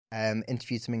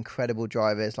Interviewed some incredible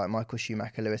drivers like Michael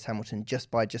Schumacher, Lewis Hamilton, just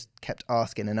kept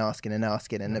asking and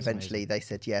eventually they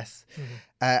said yes.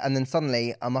 And then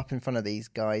suddenly I'm up in front of these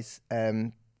guys,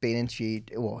 being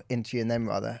interviewing them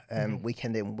rather,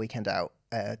 weekend in, weekend out,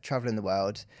 traveling the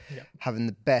world, having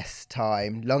the best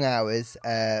time, long hours,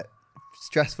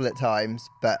 stressful at times,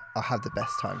 but I have the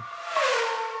best time.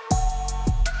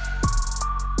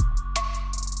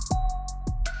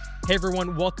 Hey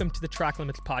everyone, welcome to the Track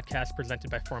Limits podcast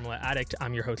presented by Formula Addict.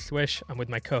 I'm your host Swish. I'm with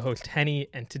my co-host Henny,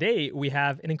 and today we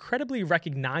have an incredibly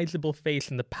recognizable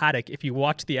face in the paddock. If you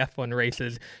watch the F1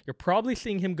 races, you're probably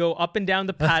seeing him go up and down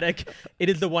the paddock. It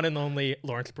is the one and only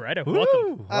Lawrence Barretto.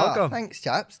 Welcome. Welcome. Thanks,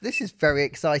 chaps. This is very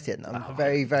exciting. I'm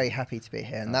very, very happy to be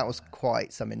here, and that was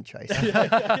quite some intro. So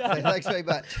thanks very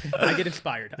much. I get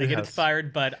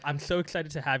inspired, but I'm so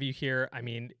excited to have you here. I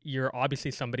mean, you're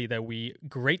obviously somebody that we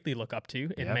greatly look up to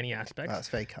in many aspects. That's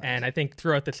very kind. And I think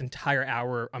throughout this entire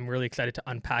hour, I'm really excited to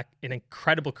unpack an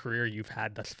incredible career you've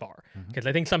had thus far. Because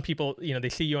I think some people, they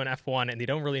see you on F1 and they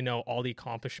don't really know all the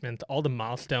accomplishments, all the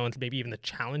milestones, maybe even the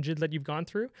challenges that you've gone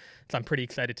through. So I'm pretty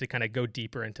excited to kind of go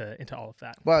deeper into all of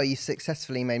that. Well, you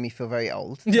successfully made me feel very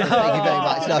old. Thank you very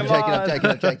much. No,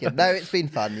 I'm joking. No, it's been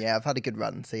fun. Yeah, I've had a good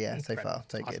run. So yeah, so far,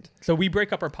 so good. So we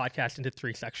break up our podcast into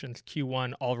 3 sections.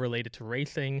 Q1, all related to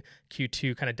racing.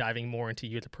 Q2, kind of diving more into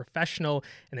you as a professional.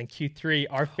 And then Q3,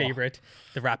 our favorite,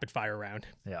 the rapid fire round.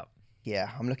 Yeah,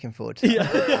 I'm looking forward to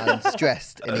that. And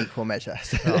stressed in equal measure.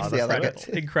 So let's see how that goes.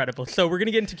 Incredible. So we're going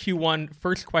to get into Q1.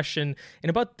 First question, in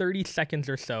about 30 seconds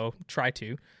or so, try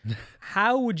to.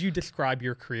 How would you describe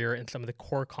your career and some of the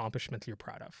core accomplishments you're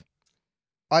proud of?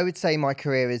 I would say my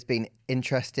career has been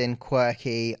interesting,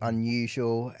 quirky,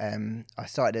 unusual. I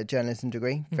started a journalism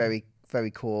degree, very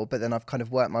cool. But then I've kind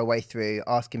of worked my way through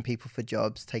asking people for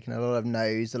jobs, taking a lot of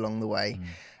no's along the way.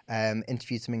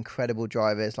 Interviewed some incredible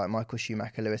drivers like Michael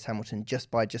Schumacher, Lewis Hamilton, just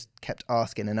kept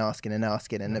asking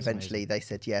and eventually they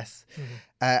said yes.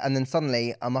 And then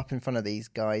suddenly I'm up in front of these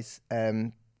guys,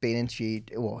 being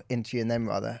interviewing them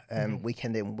rather,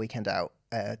 weekend in, weekend out,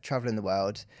 traveling the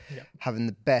world, having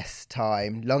the best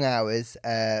time, long hours,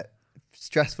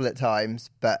 stressful at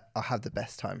times, but I have the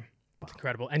best time. It's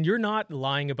incredible. And you're not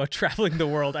lying about traveling the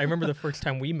world. I remember the first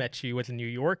time we met you was in New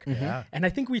York. And I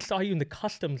think we saw you in the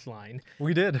customs line.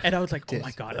 We did. And I was like, oh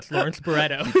my God, it's Lawrence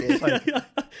Barretto.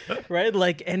 Right?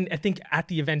 Like, and I think at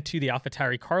the event too, the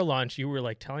AlphaTauri car launch, you were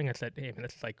like telling us that, hey man,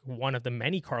 it's like one of the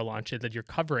many car launches that you're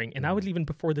covering. And that was even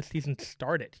before the season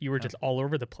started. You were just all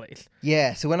over the place.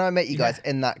 Yeah. So when I met you guys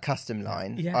in that custom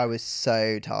line, I was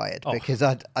so tired because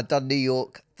I'd done New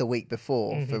York the week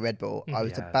before for Red Bull. I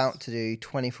was about to do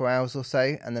 24 hours or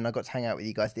so, and then I got to hang out with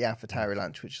you guys at the AlphaTauri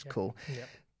lunch, which is cool.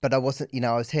 But I wasn't,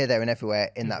 I was here, there and everywhere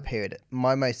in that period.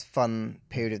 My most fun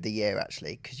period of the year,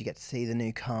 actually, because you get to see the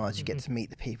new cars, you get to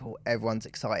meet the people, everyone's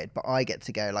excited. But I get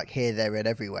to go like here, there and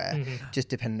everywhere, just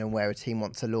depending on where a team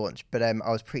wants to launch. But I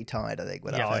was pretty tired, I think,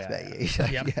 when I first met you. So,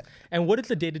 And what does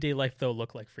the day-to-day life, though,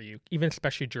 look like for you? Even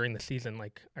especially during the season,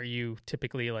 like, are you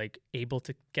typically like able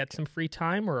to get some free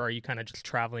time, or are you kind of just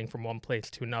traveling from one place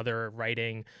to another,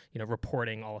 writing,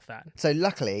 reporting, all of that? So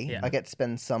luckily, I get to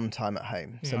spend some time at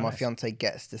home. So my fiance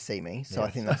gets to see me, so I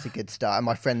think that's a good start, and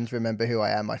my friends remember who I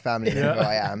am, my family know who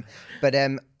I am, but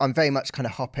I'm very much kind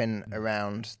of hopping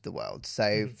around the world.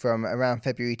 So from around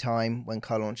February time when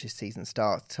car launches season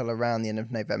starts till around the end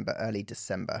of November, early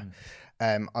December,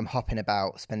 I'm hopping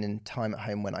about, spending time at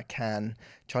home when I can,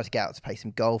 try to get out to play some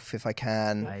golf if I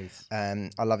can.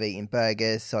 I love eating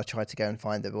burgers, so I try to go and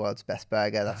find the world's best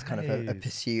burger. That's kind of a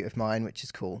pursuit of mine, which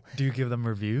is cool. Do you give them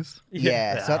reviews?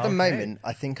 Yeah. So at the moment,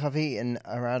 I think I've eaten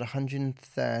around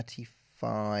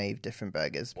 135 different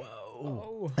burgers.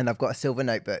 Whoa. And I've got a silver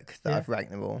notebook that I've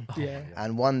ranked them all.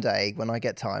 And one day, when I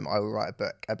get time, I will write a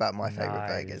book about my favourite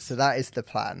burgers. So that is the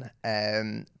plan.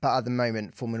 But at the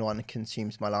moment, Formula One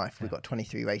consumes my life. We've got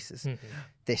 23 races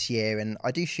this year, and I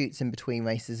do shoots in between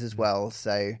races as well.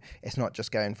 So it's not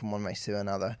just going from one race to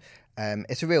another.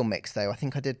 It's a real mix, though. I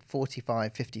think I did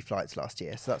 45, 50 flights last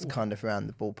year. So that's kind of around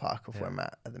the ballpark of where I'm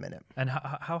at the minute. And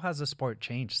how has the sport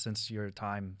changed since your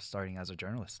time starting as a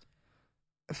journalist?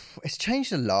 It's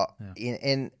changed a lot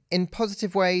in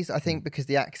positive ways, I think, because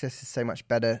the access is so much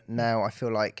better now. I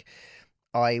feel like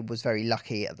I was very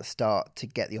lucky at the start to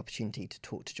get the opportunity to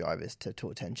talk to drivers, to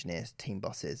talk to engineers, team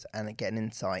bosses, and get an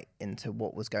insight into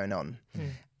what was going on.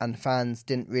 And fans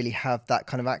didn't really have that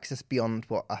kind of access beyond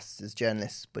what us as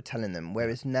journalists were telling them.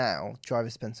 Whereas now,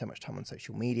 drivers spend so much time on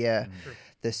social media.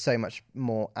 There's so much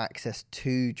more access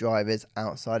to drivers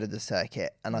outside of the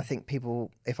circuit. And I think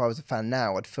people, if I was a fan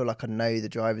now, I'd feel like I'd know the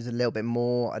drivers a little bit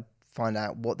more. I'd find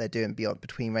out what they're doing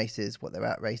between races, what they're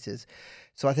at races.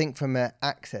 So I think from an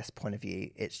access point of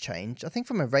view, it's changed. I think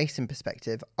from a racing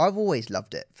perspective, I've always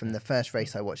loved it. From the first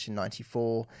race I watched in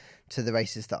 '94 to the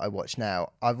races that I watch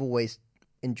now, I've always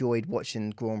enjoyed watching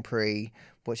Grand Prix,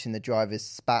 watching the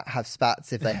drivers have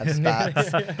spats if they have spats.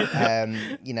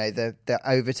 The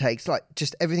overtakes, like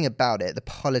just everything about it. The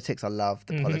politics, I love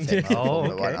the politics of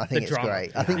Formula One. I think it's drama.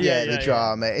 great. I think the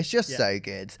drama, it's just so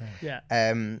good.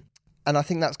 And I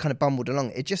think that's kind of bumbled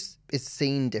along. It just is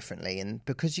seen differently. And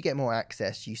because you get more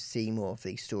access, you see more of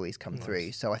these stories come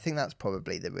through. So I think that's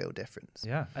probably the real difference.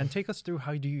 Yeah. And take us through,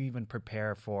 how do you even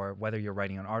prepare for whether you're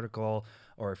writing an article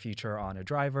or a feature on a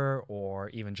driver or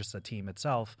even just a team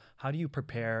itself? How do you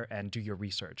prepare and do your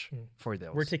research for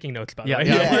those? We're taking notes, by the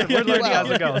way. We're learning as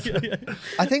it goes.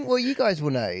 I think, you guys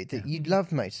will know that you love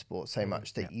motorsport so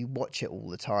much that you watch it all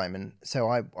the time. And so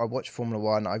I watch Formula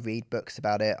One. I read books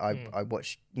about it. I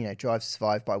watch, Drive to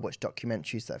Survive, but I watch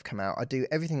documentaries that have come out. I do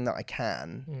everything that I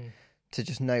can to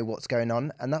just know what's going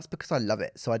on, and that's because I love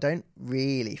it. So I don't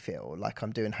really feel like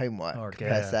I'm doing homework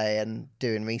per se and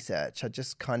doing research. I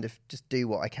just kind of just do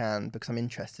what I can because I'm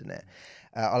interested in it.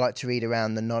 I like to read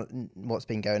around what's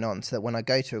been going on, so that when I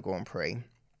go to a Grand Prix,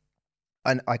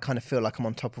 I kind of feel like I'm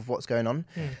on top of what's going on.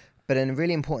 But a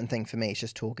really important thing for me is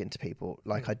just talking to people.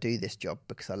 Like I do this job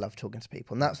because I love talking to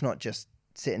people, and that's not just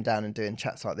sitting down and doing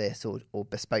chats like this or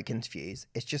bespoke interviews.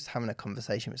 It's just having a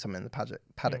conversation with someone in the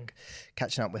paddock,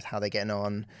 catching up with how they're getting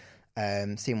on,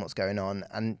 seeing what's going on,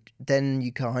 and then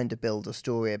you kind of build a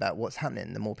story about what's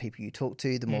happening. The more people you talk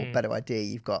to, the more better idea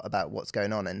you've got about what's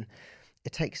going on, and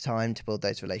it takes time to build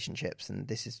those relationships. And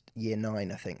this is year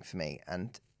 9, I think, for me,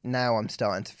 and now I'm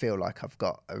starting to feel like I've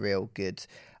got a real good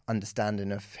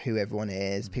understanding of who everyone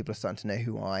is. People are starting to know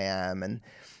who I am, and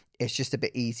it's just a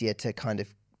bit easier to kind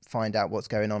of find out what's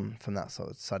going on from that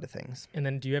side of things. And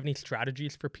then do you have any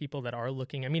strategies for people that are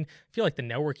looking? I mean, I feel like the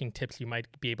networking tips you might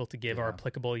be able to give are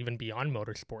applicable even beyond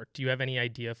motorsport. Do you have any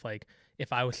idea of, like,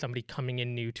 if I was somebody coming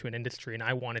in new to an industry and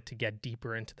I wanted to get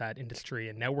deeper into that industry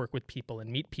and network with people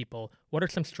and meet people, what are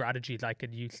some strategies I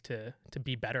could use to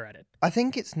be better at it? I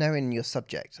think it's knowing your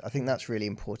subject. I think that's really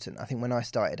important. I think when I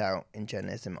started out in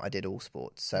journalism, I did all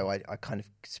sports. So I kind of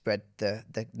spread the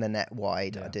net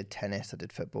wide. I did tennis, I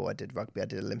did football, I did rugby, I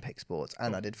did Olympic sports,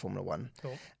 and I did Formula One.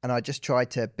 And I just tried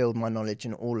to build my knowledge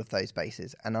in all of those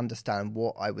bases and understand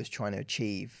what I was trying to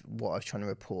achieve, what I was trying to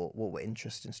report, what were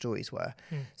interesting stories were.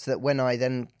 So that when I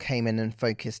then came in and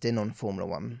focused in on Formula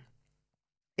One,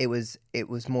 it was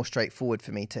more straightforward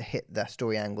for me to hit the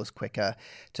story angles quicker,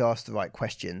 to ask the right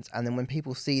questions. And then when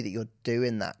people see that you're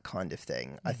doing that kind of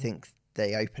thing, I think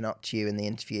they open up to you in the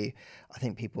interview. I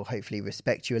think people hopefully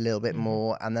respect you a little bit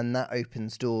more, and then that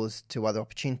opens doors to other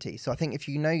opportunities. So I think if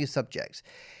you know your subject,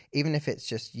 even if it's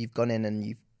just you've gone in and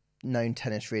you've known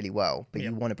tennis really well, but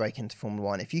you want to break into Formula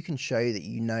One, if you can show that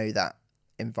you know that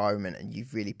environment and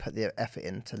you've really put the effort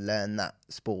in to learn that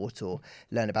sport or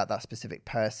learn about that specific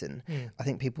person, I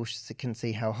think people can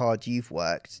see how hard you've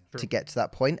worked to get to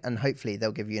that point, and hopefully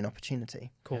they'll give you an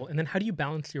opportunity. Cool. And then how do you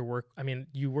balance your work? I mean,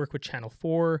 you work with Channel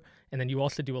 4 and then you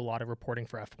also do a lot of reporting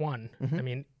for F1. I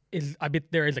mean, I bet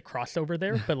there is a crossover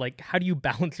there, but like, how do you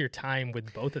balance your time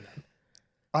with both of them?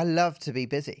 I love to be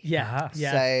busy. Yeah.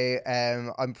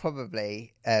 So I'm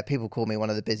probably, people call me one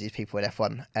of the busiest people in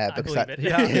F1. Because I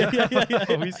believe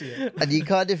it. We see it. And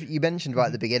you mentioned right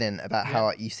at the beginning about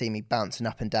how you see me bouncing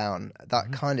up and down.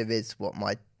 That kind of is what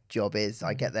my job is.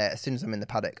 I get there, as soon as I'm in the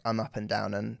paddock, I'm up and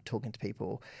down and talking to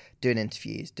people, doing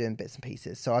interviews, doing bits and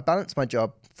pieces. So I balance my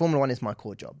job. Formula One is my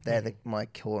core job. They're my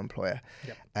core employer.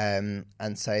 And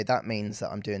so that means that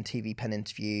I'm doing TV pen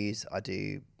interviews. I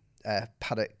do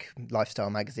paddock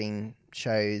lifestyle magazine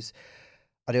shows.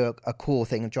 I do a core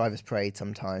thing, a driver's parade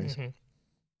sometimes.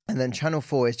 And then Channel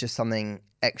 4 is just something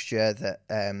extra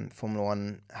that Formula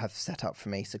One have set up for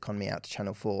me, second me out to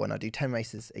Channel 4, and I do 10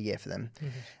 races a year for them.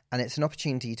 And it's an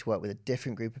opportunity to work with a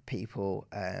different group of people,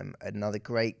 another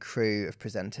great crew of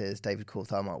presenters, David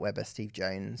Coulthard, Mark Webber, Steve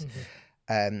Jones,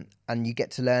 and you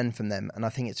get to learn from them. And I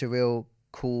think it's a real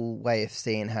cool way of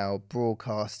seeing how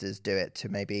broadcasters do it to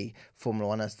maybe Formula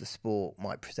One as the sport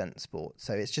might present sport.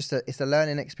 So it's just it's a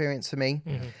learning experience for me.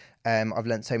 I've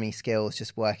learned so many skills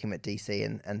just working with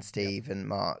DC and Steve and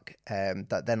Mark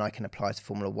that then I can apply to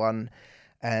Formula One.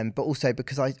 But also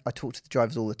because I talk to the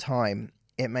drivers all the time,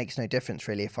 it makes no difference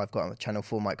really if I've got a Channel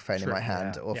 4 microphone in my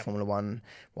hand or Formula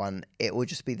One. It will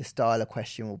just be the style of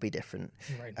question will be different.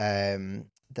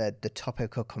 The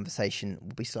topic of conversation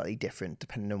will be slightly different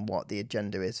depending on what the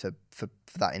agenda is for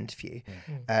that interview.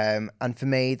 And for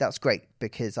me, that's great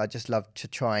because I just love to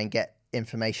try and get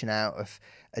information out of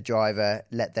a driver,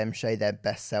 let them show their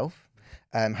best self.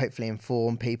 hopefully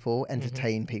inform people,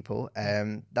 entertain people.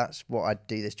 That's what I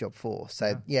do this job for.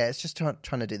 So yeah, it's just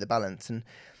trying to do the balance. And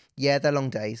yeah, they're long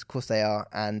days, of course they are,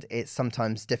 and it's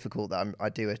sometimes difficult that I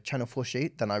do a Channel 4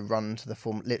 shoot, then I run to the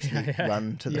Formula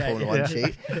 1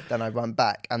 shoot, then I run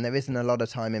back, and there isn't a lot of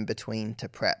time in between to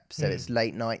prep. So it's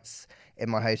late nights in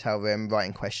my hotel room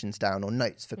writing questions down or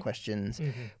notes for questions,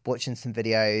 watching some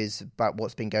videos about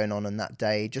what's been going on that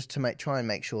day, just to try and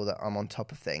make sure that I'm on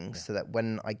top of things, so that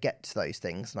when I get to those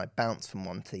things and I bounce from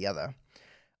one to the other,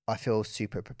 I feel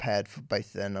super prepared for both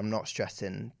of them. I'm not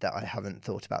stressing that I haven't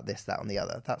thought about this, that, and the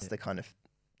other. That's the kind of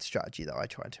strategy that I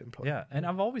try to employ. Yeah, and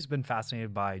I've always been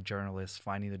fascinated by journalists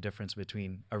finding the difference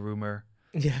between a rumor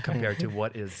compared to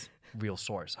what is real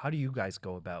source. How do you guys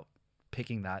go about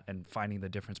picking that and finding the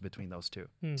difference between those two?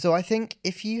 So I think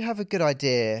if you have a good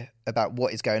idea about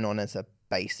what is going on as a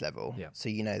base level, so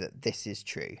you know that this is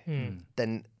true,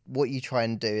 then what you try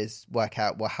and do is work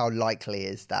out, well, how likely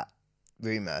is that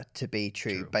rumor to be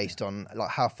true based on like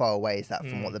how far away is that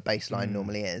from what the baseline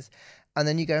normally is, and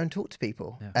then you go and talk to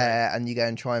people and you go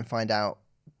and try and find out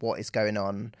what is going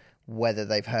on, whether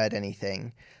they've heard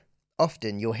anything.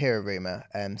 Often you'll hear a rumor,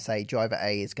 say driver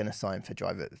A is going to sign for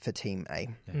team A,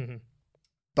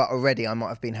 but already I might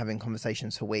have been having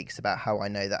conversations for weeks about how I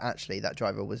know that actually that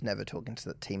driver was never talking to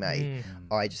the team A.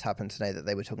 I just happen to know that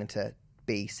they were talking to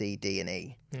B, C, D, and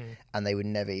E, and they would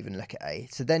never even look at A.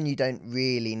 So then you don't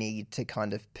really need to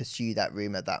kind of pursue that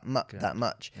rumor that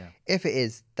much. If it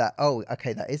is that, oh,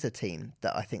 okay, that is a team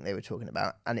that I think they were talking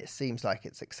about, and it seems like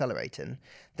it's accelerating,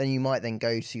 then you might then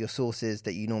go to your sources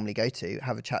that you normally go to,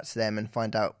 have a chat to them, and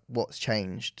find out what's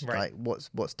changed, like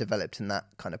what's developed in that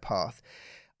kind of path.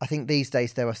 I think these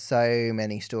days there are so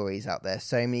many stories out there,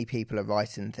 so many people are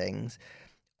writing things,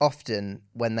 often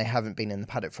when they haven't been in the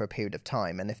paddock for a period of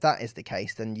time. And if that is the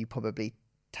case, then you probably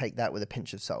take that with a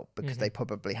pinch of salt, because they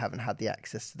probably haven't had the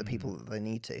access to the people that they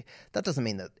need to. That doesn't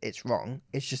mean that it's wrong.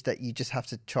 It's just that you just have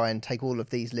to try and take all of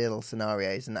these little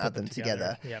scenarios and add them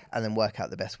together and then work out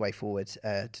the best way forward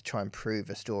to try and prove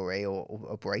a story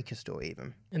or break a story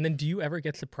even. And then do you ever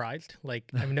get surprised?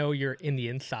 Like, I know you're in the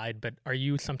inside, but are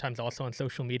you sometimes also on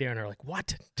social media and are like,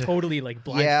 what? Totally like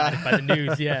blindsided by the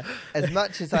news. As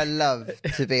much as I love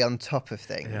to be on top of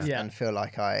things and feel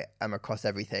like I am across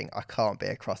everything, I can't be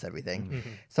across everything.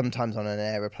 Sometimes on an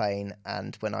aeroplane,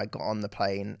 and when I got on the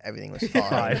plane, everything was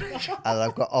fine. And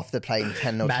I've got off the plane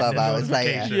 10 or 12 hours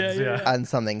later and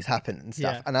something's happened and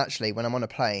stuff. And actually, when I'm on a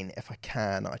plane, if I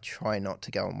can, I try not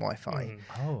to go on Wi-Fi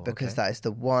because that is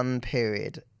the one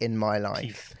period in my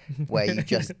life where you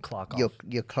just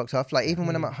you're clocked off. Like even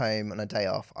when I'm at home on a day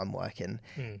off, I'm working.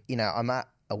 You know, I'm at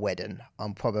a wedding,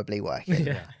 I'm probably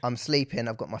working. I'm sleeping,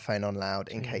 I've got my phone on loud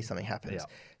in case something happens.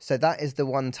 So that is the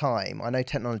one time. I know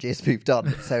technology has moved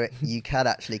on, so you can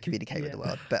actually communicate with the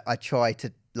world, but I try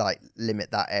to like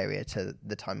limit that area to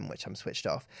the time in which I'm switched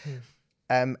off.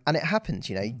 And it happens,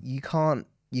 you know, you can't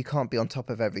be on top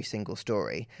of every single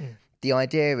story. The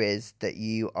idea is that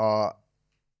you are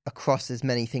across as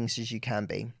many things as you can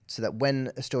be, so that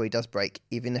when a story does break,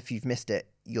 even if you've missed it,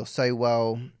 you're so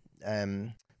well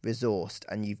resourced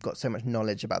and you've got so much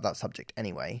knowledge about that subject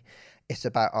anyway. It's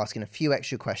about asking a few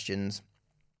extra questions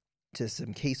to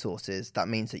some key sources. That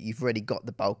means that you've already got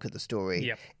the bulk of the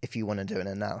story if you want to do an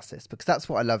analysis, because that's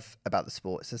what I love about the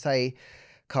sport. So say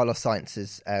Carlos Sainz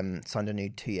has signed a new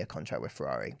 2-year contract with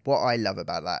Ferrari. What I love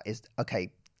about that is,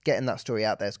 okay, getting that story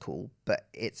out there is cool, but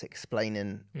it's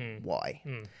explaining why.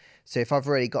 So if I've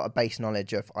already got a base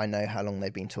knowledge of, I know how long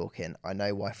they've been talking, I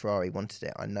know why Ferrari wanted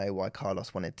it, I know why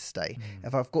Carlos wanted to stay.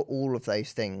 If I've got all of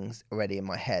those things already in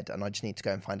my head and I just need to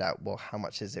go and find out, well, how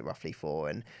much is it roughly for,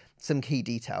 and some key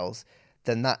details,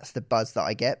 then that's the buzz that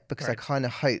I get, because I kind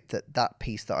of hope that that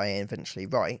piece that I eventually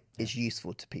write is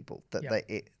useful to people, that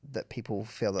that people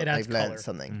feel that they've learned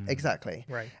something. Exactly.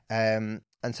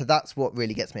 And so that's what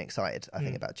really gets me excited, I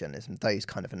think, about journalism, those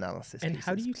kind of analysis And pieces.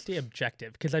 how do you stay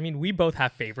objective? Because, I mean, we both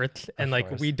have favorites, and,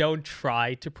 like, we don't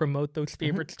try to promote those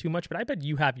favorites too much, but I bet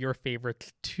you have your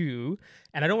favorites too.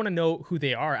 And I don't want to know who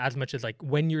they are as much as, like,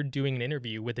 when you're doing an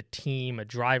interview with a team, a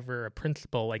driver, a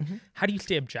principal, like, how do you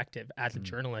stay objective as a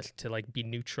journalist to, like, be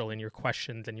neutral in your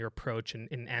questions and your approach and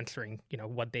in answering, you know,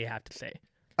 what they have to say?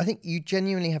 I think you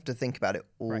genuinely have to think about it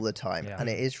all the time. And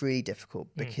it is really difficult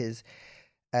because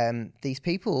these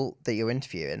people that you're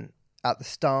interviewing at the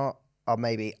start are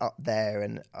maybe up there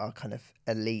and are kind of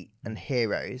elite and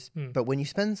heroes. But when you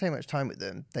spend so much time with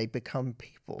them, they become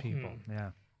people.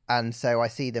 And so I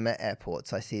see them at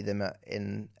airports, I see them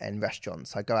in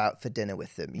restaurants, I go out for dinner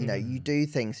with them. You know, you do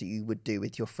things that you would do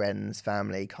with your friends,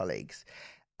 family, colleagues.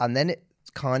 And then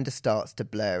kind of starts to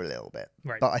blur a little bit.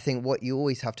 Right. But I think what you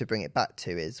always have to bring it back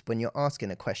to is when you're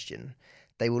asking a question,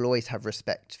 they will always have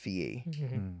respect for you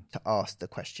to ask the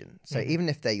question. So even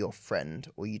if they're your friend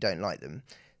or you don't like them,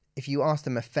 if you ask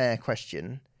them a fair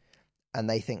question and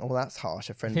they think, oh, that's harsh,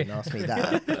 a friend didn't ask me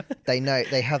that, they know,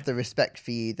 they have the respect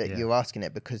for you that you're asking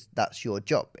it because that's your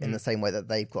job, in the same way that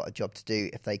they've got a job to do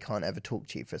if they can't ever talk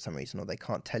to you for some reason or they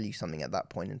can't tell you something at that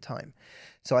point in time.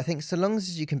 So I think so long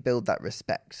as you can build that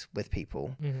respect with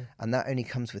people, and that only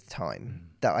comes with time,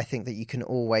 that I think that you can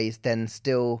always then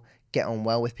still get on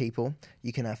well with people.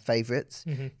 You can have favorites.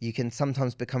 You can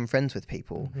sometimes become friends with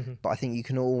people, but I think you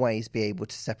can always be able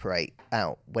to separate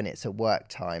out when it's a work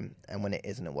time and when it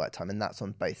isn't a work time, and that's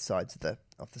on both sides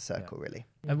of the circle, really.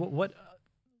 And what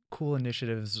cool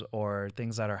initiatives or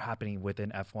things that are happening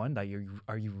within F1 that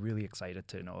are you really excited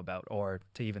to know about or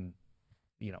to even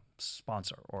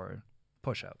sponsor or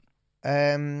push out?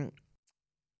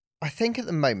 I think at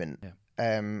the moment,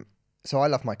 so I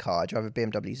love my car. I drive a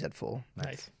BMW Z4.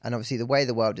 Nice. And obviously the way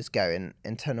the world is going,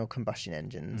 internal combustion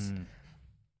engines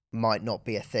might not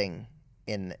be a thing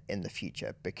in the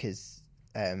future because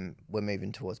we're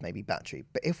moving towards maybe battery.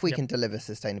 But if we can deliver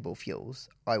sustainable fuels,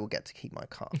 I will get to keep my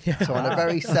car. So on a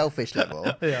very selfish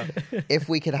level, if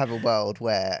we could have a world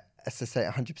where a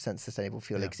 100% sustainable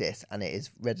fuel exists and it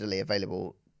is readily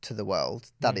available to the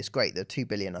world, that is great. There are 2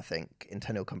 billion, I think,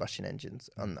 internal combustion engines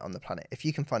on the planet. If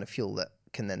you can find a fuel that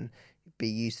can then be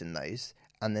used in those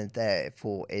and then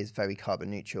therefore is very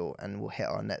carbon neutral and will hit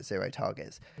our net zero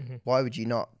targets, why would you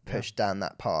not push down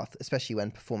that path, especially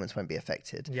when performance won't be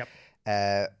affected?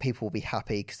 People will be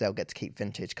happy because they'll get to keep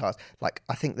vintage cars. Like,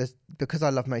 I think because I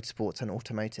love motorsports and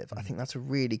automotive, I think that's a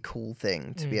really cool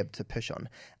thing to be able to push on.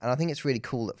 And I think it's really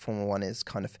cool that Formula One is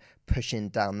kind of pushing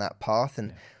down that path,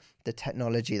 and the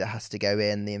technology that has to go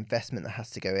in, the investment that has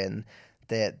to go in,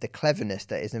 the cleverness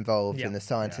that is involved in the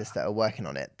scientists that are working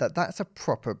on it, that's a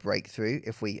proper breakthrough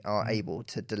if we are able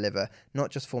to deliver not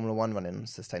just Formula One running on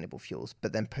sustainable fuels,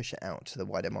 but then push it out to the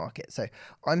wider market. So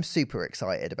I'm super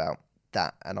excited about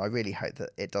that, and I really hope that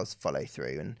it does follow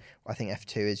through. And I think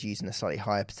F2 is using a slightly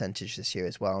higher percentage this year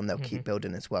as well, and they'll keep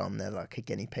building as well, and they're like a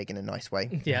guinea pig in a nice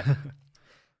way.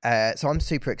 So I'm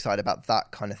super excited about that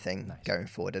kind of thing going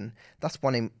forward. And that's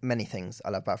one in many things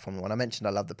I love about Formula One. I mentioned I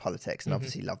love the politics and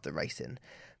obviously love the racing.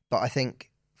 But I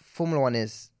think Formula One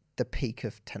is the peak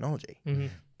of technology.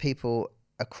 People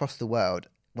across the world,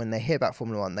 when they hear about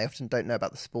Formula One, they often don't know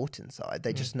about the sporting side.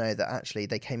 They just know that actually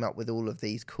they came up with all of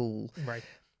these cool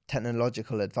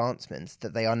technological advancements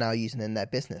that they are now using in their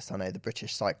business. I know the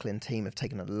British cycling team have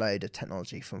taken a load of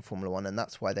technology from Formula One, and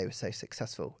that's why they were so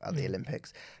successful at the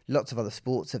Olympics. Lots of other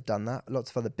sports have done that, lots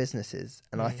of other businesses,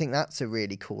 and I think that's a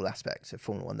really cool aspect of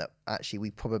Formula One that actually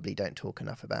we probably don't talk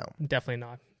enough about. Definitely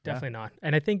not.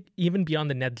 And I think even beyond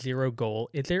the net zero goal,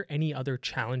 is there any other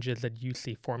challenges that you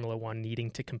see Formula One needing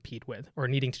to compete with or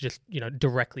needing to just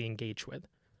directly engage with?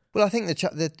 Well, I think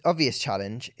the obvious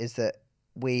challenge is that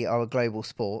we are a global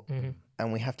sport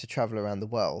and we have to travel around the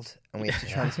world and we have to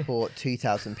transport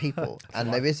 2,000 people.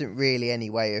 And there isn't really any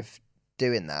way of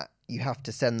doing that. You have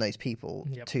to send those people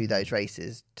to those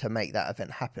races to make that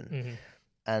event happen.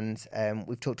 And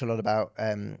we've talked a lot about,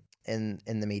 in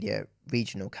the media,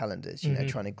 regional calendars,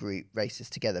 trying to group races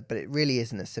together. But it really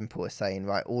isn't as simple as saying,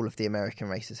 right, all of the American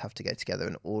races have to go together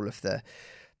and all of the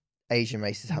Asian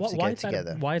races have to go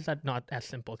together. Why is that not as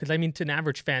simple? Because I mean, to an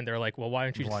average fan, they're like, well, why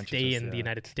don't you just stay in the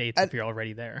United States if you're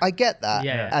already there? I get that.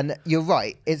 And you're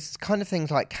right. It's kind of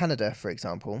things like Canada, for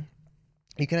example.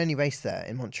 You can only race there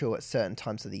in Montreal at certain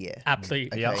times of the year.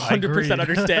 Absolutely. Okay. 100%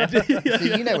 understand.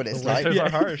 So you know what it's like. Winters are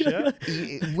harsh,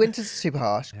 Winters are super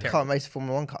harsh. Can't race a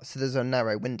Formula One car. So there's a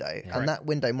narrow window. And that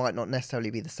window might not necessarily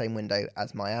be the same window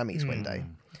as Miami's window.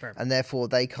 And therefore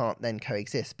they can't then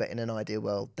coexist, but in an ideal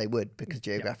world they would, because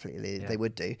geographically they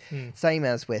would do. Same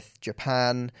as with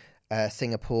Japan,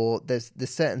 Singapore. There's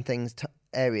certain things,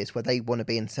 areas where they want to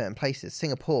be in certain places.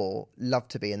 Singapore love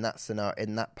to be in that scenario,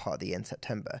 in that part of the year in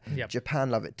September. Japan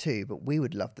love it too, but we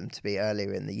would love them to be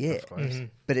earlier in the year. Of course.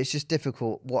 But it's just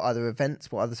difficult. What other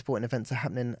sporting events are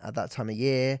happening at that time of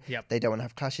year? They don't want to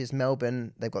have clashes.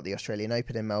 Melbourne, they've got the Australian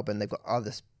Open in Melbourne. They've got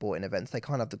other sporting events. They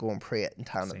can't have the Grand Prix in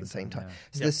town at the same time.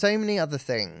 So there's so many other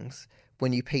things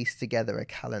when you piece together a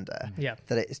calendar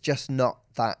that it's just not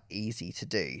that easy to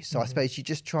do. So I suppose you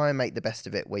just try and make the best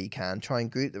of it where you can, try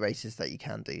and group the races that you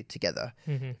can do together.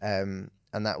 And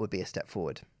that would be a step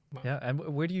forward. Yeah. And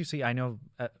where do you see, I know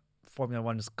Formula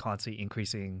One is constantly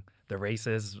increasing the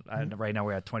races. And right now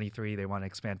we're at 23. They want to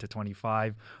expand to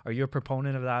 25. Are you a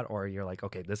proponent of that, or you're like,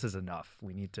 okay, this is enough,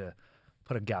 we need to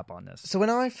put a gap on this? So when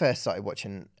I first started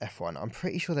watching F1, I'm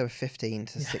pretty sure there were 15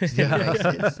 to 16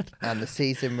 races, and the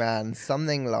season ran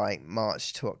something like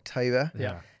March to October.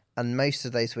 Yeah. And most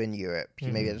of those were in Europe.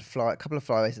 You maybe had a couple of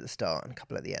flyaways at the start and a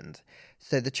couple at the end.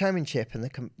 So the championship and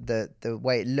the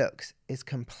way it looks is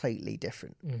completely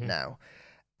different now.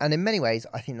 And in many ways,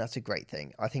 I think that's a great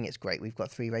thing. I think it's great. We've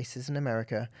got 3 races in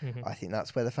America. I think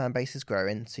that's where the fan base is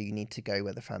growing. So you need to go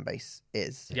where the fan base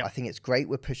is. Yep. I think it's great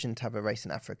we're pushing to have a race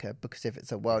in Africa, because if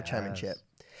it's a world championship,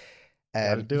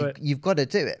 you've got to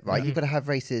do it, right? You've got to have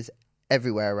races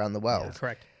everywhere around the world. That's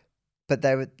correct.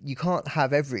 But you can't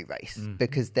have every race,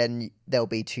 because then there'll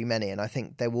be too many. And I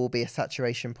think there will be a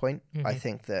saturation point. I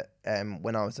think that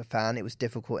when I was a fan, it was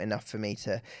difficult enough for me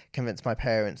to convince my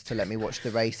parents to let me watch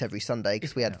the race every Sunday,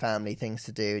 because we had family things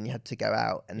to do and you had to go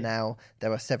out. And now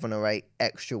there are 7 or 8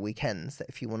 extra weekends that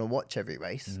if you want to watch every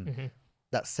race,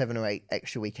 that's 7 or 8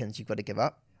 extra weekends you've got to give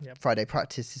up. Yep. Friday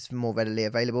practice is more readily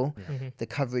available. The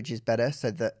coverage is better.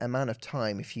 So the amount of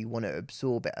time, if you want to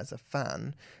absorb it as a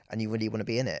fan and you really want to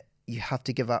be in it, you have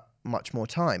to give up much more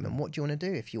time. And what do you want to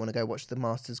do if you want to go watch the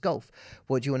Masters golf?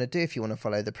 What do you want to do if you want to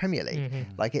follow the Premier League?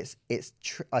 Like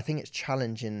I think it's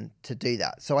challenging to do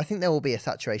that. So I think there will be a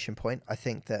saturation point. I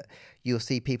think that you'll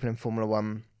see people in Formula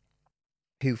One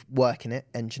who work in it,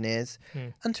 engineers,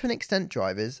 and to an extent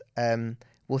drivers,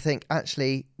 will think,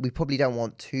 actually, we probably don't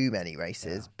want too many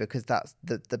races, because that's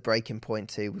the breaking point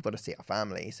to, we've got to see our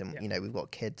families and, we've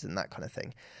got kids and that kind of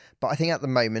thing. But I think at the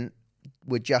moment,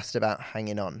 we're just about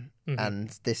hanging on,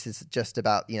 and this is just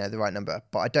about the right number.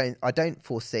 But I don't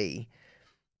foresee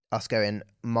us going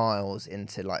miles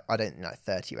into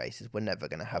 30 races. We're never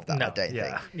going to have that. I don't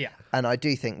think. Yeah. And I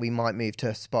do think we might move to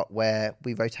a spot where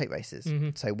we rotate races.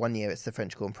 So one year it's the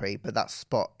French Grand Prix, but that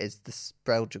spot is the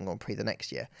Belgian Grand Prix the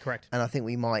next year. Correct. And I think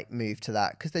we might move to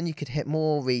that, because then you could hit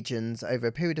more regions over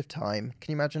a period of time.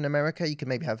 Can you imagine America? You could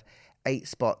maybe have 8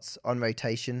 spots on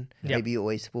rotation. Maybe you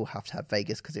always will have to have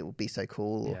Vegas because it will be so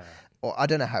cool. Or I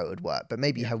don't know how it would work, but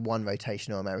maybe you have one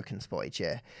rotational American spot each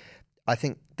year. I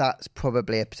think that's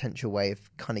probably a potential way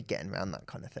of kind of getting around that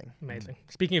kind of thing. Amazing.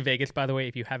 Speaking of Vegas, by the way,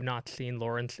 if you have not seen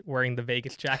Lawrence wearing the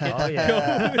Vegas jacket,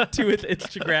 go to his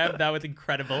Instagram. That was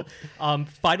incredible.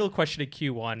 Final question at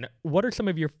Q1. What are some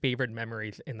of your favorite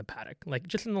memories in the paddock? Like,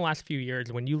 just in the last few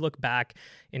years, when you look back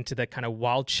into the kind of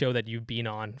wild show that you've been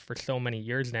on for so many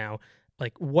years now,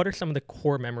 like, what are some of the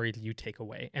core memories you take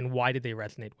away, and why did they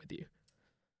resonate with you?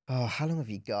 Oh, how long have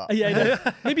you got?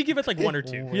 Maybe give us like 1 or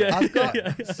 2. I've got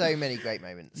so many great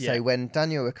moments. So when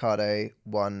Daniel Ricciardo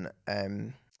won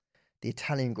the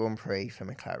Italian Grand Prix for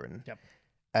McLaren,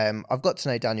 I've got to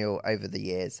know Daniel over the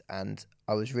years, and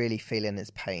I was really feeling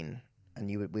his pain. And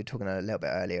we were talking a little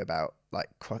bit earlier about like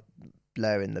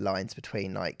blurring the lines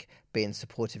between like being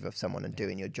supportive of someone and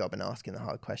doing your job and asking the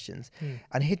hard questions.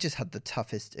 And he just had the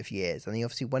toughest of years, and he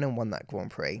obviously went and won that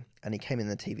Grand Prix, and he came in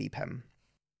the TV pen.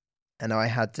 And I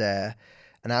had an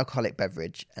alcoholic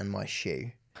beverage and my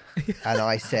shoe. And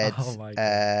I said,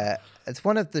 it's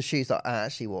one of the shoes that I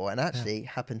actually wore and actually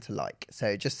happened to like. So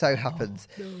it just so happens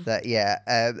that,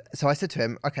 so I said to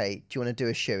him, okay, do you want to do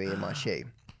a shoey in my shoe?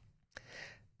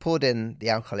 Poured in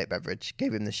the alcoholic beverage,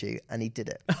 gave him the shoe, and he did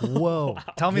it. Whoa.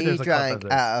 Tell me he there's a clip of drank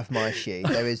this. out of my shoe.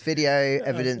 There is video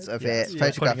evidence of it,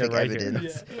 photographic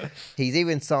evidence. He's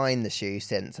even signed the shoe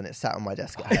since, and it's sat on my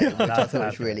desk at home, which I thought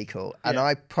was really cool. And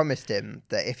I promised him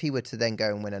that if he were to then go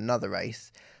and win another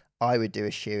race, I would do a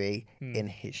shoey in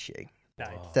his shoe. Nice.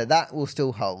 So that will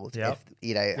still hold.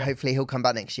 If, hopefully he'll come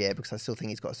back next year, because I still think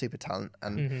he's got a super talent,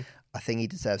 and I think he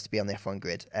deserves to be on the F1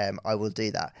 grid. I will do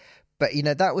that. But,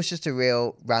 that was just a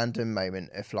real random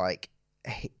moment of like,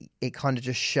 it kind of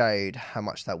just showed how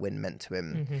much that win meant to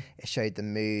him. It showed the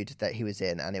mood that he was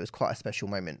in, and it was quite a special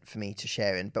moment for me to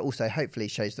share in, but also hopefully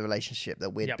shows the relationship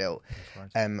that we'd built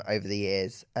over the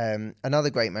years. Another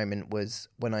great moment was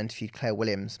when I interviewed Claire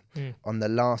Williams on the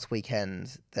last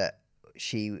weekend that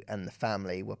she and the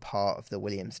family were part of the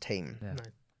Williams team. Nice.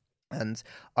 And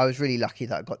I was really lucky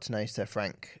that I got to know Sir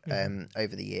Frank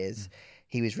over the years.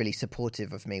 He was really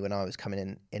supportive of me when I was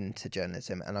coming into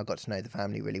journalism, and I got to know the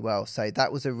family really well. So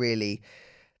that was a really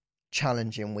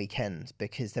challenging weekend,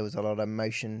 because there was a lot of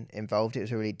emotion involved. It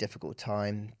was a really difficult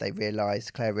time.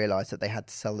 Claire realised that they had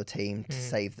to sell the team to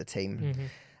save the team.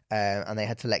 And they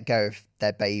had to let go of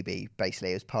their baby,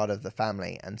 basically. It was part of the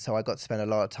family. And so I got to spend a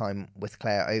lot of time with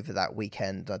Claire over that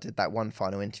weekend. I did that one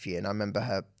final interview, and I remember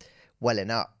her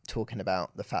welling up, talking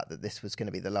about the fact that this was going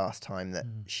to be the last time that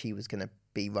she was going to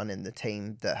be running the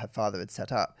team that her father had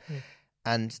set up.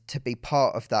 And to be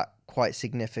part of that quite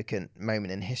significant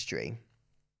moment in history,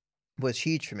 was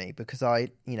huge for me because I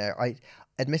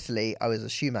admittedly I was a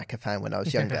Schumacher fan when I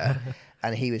was younger,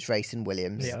 and he was racing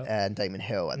Williams and Damon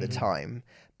Hill at the time.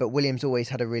 But Williams always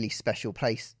had a really special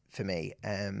place for me,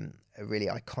 a really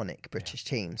iconic British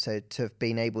team. So to have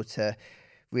been able to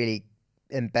really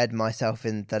embed myself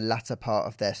in the latter part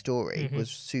of their story was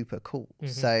super cool.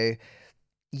 So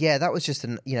yeah, that was just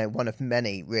one of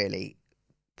many really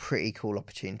pretty cool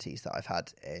opportunities that I've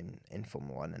had in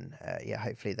Formula One, and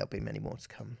hopefully there'll be many more to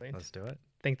come. Let's do it.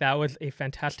 I think that was a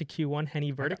fantastic Q1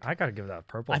 Henny verdict. I gotta give that a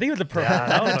purple. I think it was a purple. Yeah,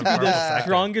 that was a purple the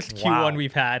strongest Q1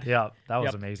 we've had. Yeah, that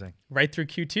was amazing. Right through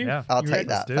Q2. Yeah, I'll take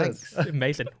that. Thanks.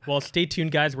 Amazing. Well, stay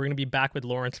tuned, guys. We're going to be back with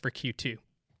Lawrence for Q2.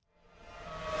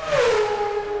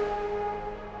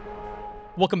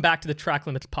 Welcome back to the Track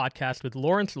Limits podcast with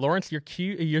Lawrence. Lawrence, you're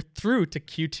through to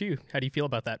Q2. How do you feel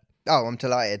about that? Oh, I'm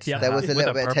delighted. Yeah. There was a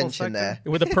little bit of tension there.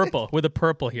 With a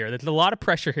purple here. There's a lot of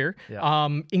pressure here. Yeah.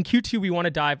 In Q2, we want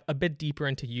to dive a bit deeper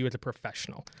into you as a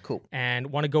professional. Cool.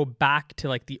 And want to go back to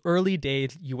like the early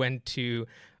days you went to,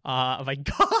 oh my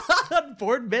God,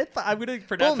 Bournemouth? I'm going to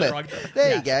pronounce it wrong.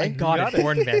 There you go. I got it,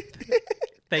 Bournemouth.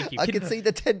 Thank you. I can see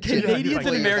the tension. Canadians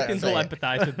and Americans will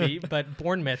empathize with me, but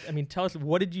Bournemouth, I mean, tell us,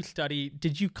 what did you study?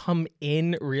 Did you come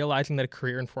in realizing that a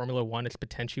career in Formula One is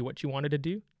potentially what you wanted to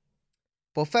do?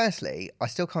 Well, firstly, I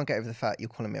still can't get over the fact you're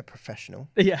calling me a professional.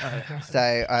 Yeah.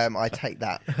 So I take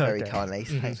that very kindly.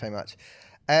 So thanks very much.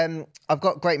 I've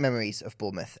got great memories of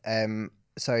Bournemouth.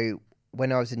 So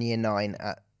when I was in year 9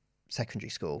 at secondary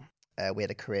school, we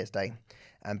had a careers day,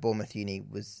 and Bournemouth Uni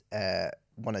was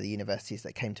one of the universities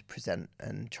that came to present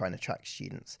and try and attract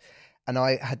students. And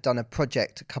I had done a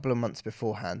project a couple of months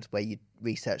beforehand where you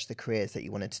research the careers that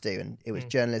you wanted to do, and it was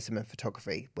journalism and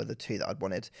photography were the two that I'd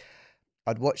wanted.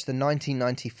 I'd watched the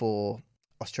 1994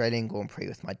 Australian Grand Prix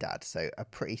with my dad, so a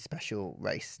pretty special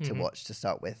race to watch to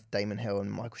start with. Damon Hill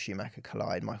and Michael Schumacher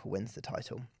collide. Michael wins the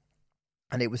title.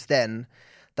 And it was then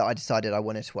that I decided I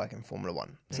wanted to work in Formula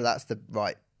One. So that's the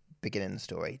right beginning of the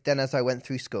story. Then as I went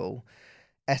through school,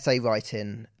 essay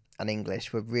writing and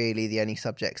English were really the only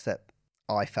subjects that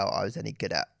I felt I was any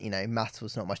good at. Maths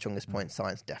was not my strongest point.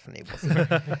 Science definitely wasn't.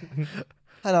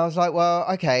 And I was like, well,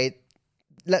 okay,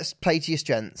 let's play to your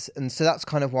strengths. And so that's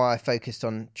kind of why I focused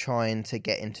on trying to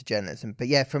get into journalism. But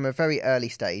yeah, from a very early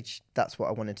stage, that's what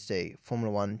I wanted to do.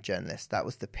 Formula One journalist. That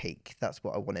was the peak. That's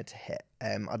what I wanted to hit.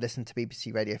 I'd listened to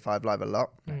BBC Radio 5 Live a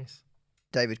lot. Nice.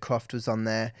 David Croft was on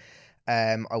there.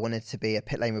 I wanted to be a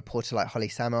pit lane reporter like Holly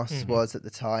Samos was at the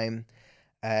time.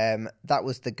 That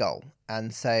was the goal.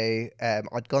 And so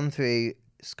I'd gone through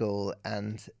school,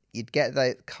 and you'd get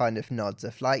the kind of nods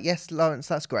of like, yes, Lawrence,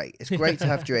 that's great. It's great to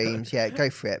have dreams. Yeah, go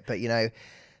for it. But,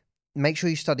 make sure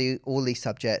you study all these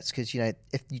subjects because,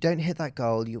 if you don't hit that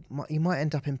goal, you might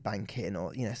end up in banking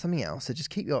or, something else. So just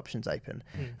keep your options open.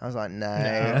 I was like, no.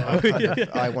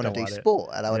 I want to do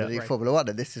sport and I want to do Formula One,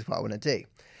 and this is what I want to do.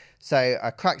 So I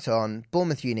cracked on.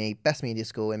 Bournemouth Uni, best media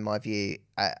school in my view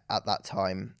at that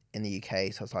time in the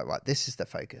UK. So I was like, right, this is the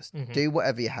focus. Do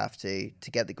whatever you have to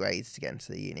get the grades to get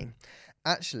into the uni.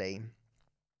 Actually,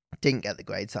 didn't get the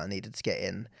grades that I needed to get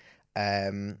in.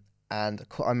 And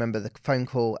I remember the phone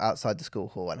call outside the school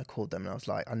hall, and I called them and I was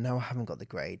like, I know I haven't got the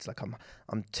grades. Like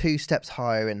I'm 2 steps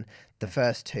higher in the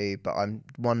first 2, but I'm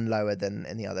 1 lower than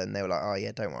in the other. And they were like, oh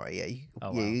yeah, don't worry.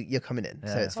 Yeah, you're coming in.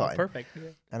 So it's fine. Perfect. Yeah.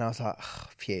 And I was like, oh,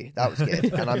 phew, that was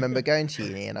good. And I remember going to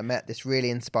uni and I met this really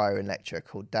inspiring lecturer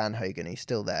called Dan Hogan, who's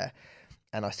still there.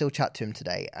 And I still chat to him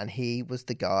today. And he was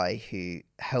the guy who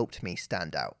helped me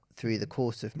stand out through the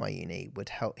course of my uni.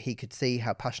 He could see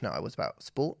how passionate I was about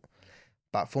sport,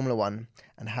 about Formula One,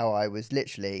 and how I was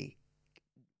literally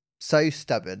so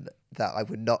stubborn that I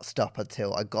would not stop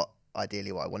until I got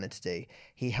ideally what I wanted to do.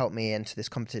 He helped me into this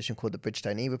competition called the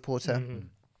Bridgestone E-Reporter,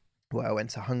 where I went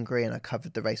to Hungary and I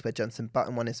covered the race where Jenson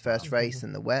Button won his first race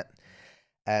in the wet.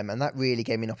 And that really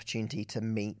gave me an opportunity to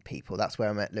meet people. That's where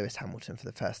I met Lewis Hamilton for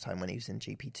the first time when he was in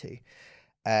GP2.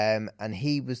 And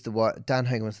he was Dan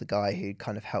Hogan was the guy who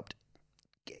kind of helped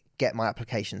get my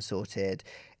application sorted,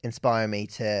 inspire me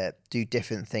to do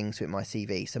different things with my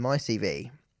CV. So my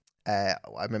CV, I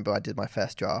remember I did my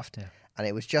first draft, and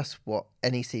it was just what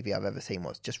any CV I've ever seen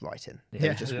was, just writing.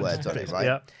 There were just words on it, right?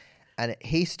 Yeah. And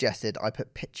he suggested I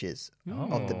put pictures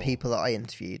of the people that I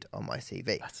interviewed on my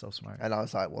CV. That's so smart. And I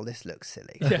was like, well, this looks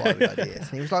silly. Why would I do this?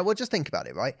 And he was like, well, just think about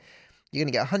it, right? You're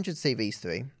going to get 100 CVs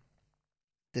through.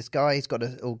 This guy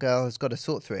or girl has got to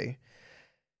sort through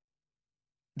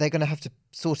they're going to have to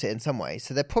sort it in some way.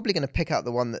 So they're probably going to pick out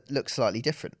the one that looks slightly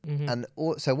different. And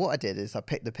so what I did is I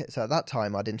picked so at that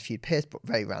time I'd interviewed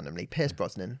very randomly, Pierce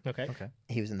Brosnan. Okay.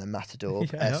 He was in the Matador.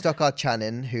 Yeah. Stockard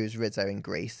Channon, who's Rizzo in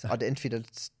Greece. I'd interviewed a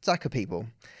stack of people.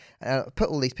 And I put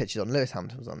all these pictures on. Lewis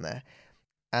Hamilton was on there.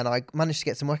 And I managed to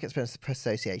get some work experience at the Press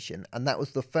Association. And that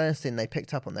was the first thing they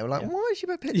picked up on. They were like, why did you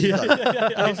put pictures on?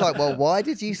 And I was like, well, why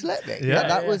did you select me?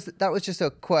 That was just a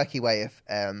quirky way of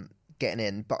getting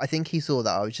in. But I think he saw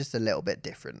that I was just a little bit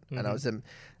different. And I was a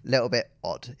little bit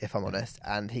odd, if I'm honest.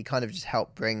 And he kind of just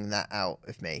helped bring that out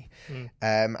of me.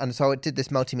 And so I did this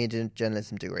multimedia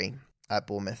journalism degree at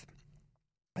Bournemouth.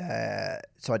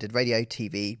 So I did radio,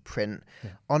 TV, print.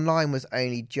 Online was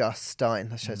only just starting.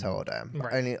 That shows how old I am.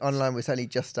 Right. Online was only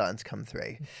just starting to come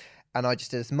through. And I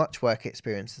just did as much work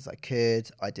experience as I could.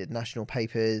 I did national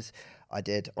papers. I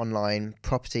did online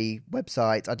property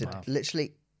websites. I did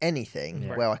literally anything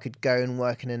where I could go and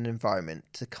work in an environment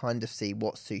to kind of see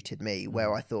what suited me,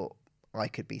 where I thought I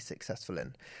could be successful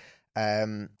in.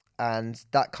 And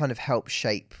that kind of helped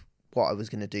shape what I was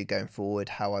going to do going forward,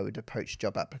 how I would approach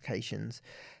job applications,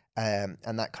 and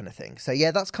that kind of thing. So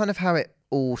yeah, that's kind of how it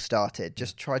all started.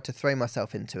 Just tried to throw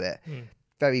myself into it.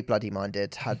 Very bloody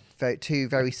minded. Had two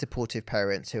very supportive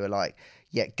parents who were like,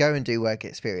 yeah, go and do work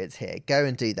experience here. Go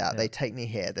and do that. They'd take me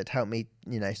here. They'd help me,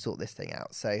 sort this thing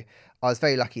out. So I was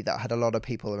very lucky that I had a lot of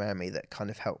people around me that kind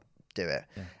of helped do it.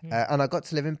 And I got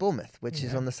to live in Bournemouth, which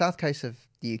is on the south coast of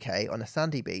the UK, on a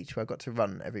sandy beach where I got to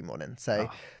run every morning. So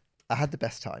I had the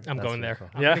best time. I'm going there. Cool.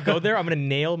 I'm going to go there. I'm going to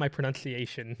nail my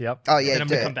pronunciation. Oh yeah, and I'm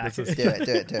going to come back. Do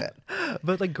it.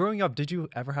 But like growing up, did you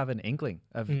ever have an inkling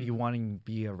of you wanting to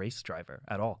be a race driver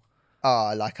at all?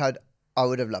 I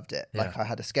would have loved it. Like I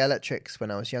had a Scalextrics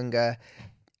when I was younger.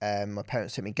 My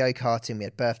parents took me go-karting. We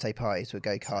had birthday parties with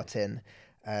go-karting.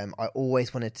 I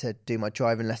always wanted to do my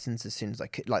driving lessons as soon as I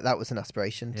could. Like that was an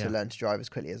aspiration to learn to drive as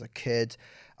quickly as I could.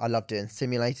 I loved doing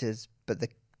simulators, but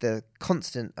the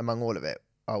constant among all of it,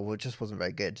 just wasn't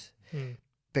very good.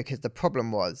 Because the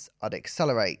problem was I'd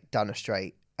accelerate down a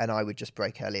straight and I would just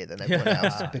brake earlier than everyone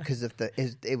else because of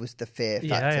it was the fear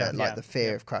factor, the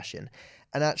fear of crashing.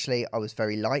 And actually I was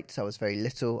very light, so I was very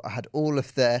little. I had all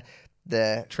of the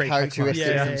characteristics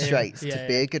and traits to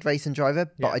be a good racing driver,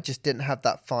 but I just didn't have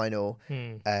that final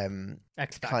kind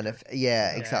of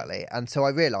exactly. And so I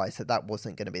realised that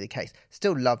wasn't going to be the case.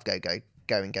 Still love going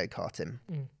go-karting.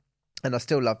 And I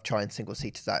still love trying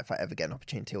single-seaters out if I ever get an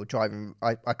opportunity, or driving.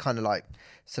 I kind of like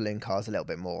saloon cars a little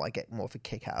bit more. I get more of a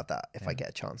kick out of that if I get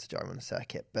a chance to drive on a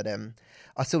circuit. But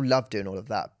I still love doing all of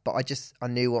that. But I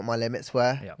knew what my limits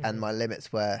were, and my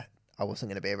limits were I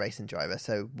wasn't going to be a racing driver.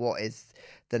 So what is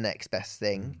the next best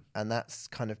thing? And that's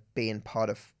kind of being part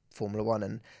of Formula One.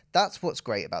 And that's what's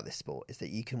great about this sport, is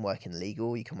that you can work in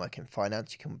legal, you can work in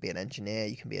finance, you can be an engineer,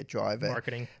 you can be a driver,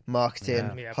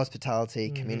 marketing,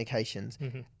 hospitality, communications.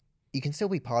 You can still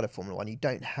be part of Formula One. You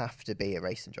don't have to be a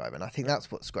racing driver. And I think that's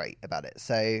what's great about it.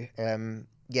 So,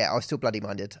 I was still bloody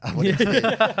minded. I wanted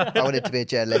to be a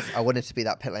journalist. I wanted to be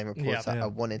that pit lane reporter. I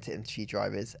wanted to interview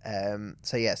drivers.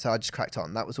 So I just cracked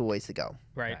on. That was always the goal.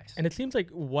 Right. Nice. And it seems like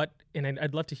and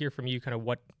I'd love to hear from you kind of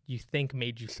what you think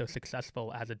made you so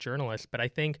successful as a journalist. But I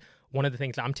think one of the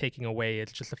things I'm taking away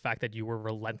is just the fact that you were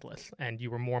relentless, and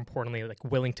you were, more importantly, like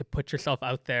willing to put yourself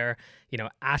out there,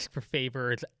 ask for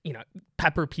favors,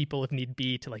 pepper people if need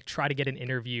be, to like try to get an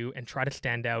interview and try to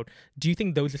stand out. Do you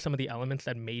think those are some of the elements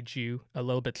that made you a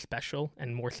little bit special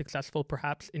and more successful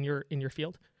perhaps in your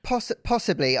field?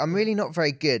 Possibly. I'm really not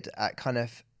very good at kind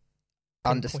of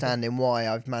understanding why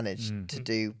I've managed to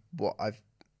do what I've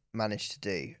managed to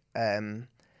do.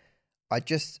 I've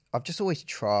just always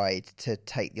tried to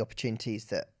take the opportunities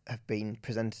that have been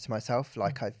presented to myself.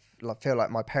 Like I feel like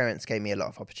my parents gave me a lot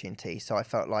of opportunity, so I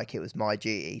felt like it was my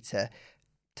duty to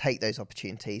take those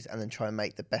opportunities and then try and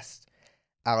make the best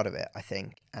out of it, I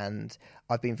think. And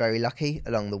I've been very lucky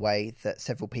along the way that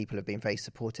several people have been very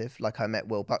supportive. Like I met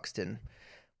Will Buxton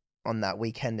on that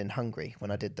weekend in Hungary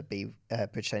when I did the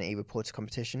British E Reporter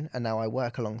competition, and now I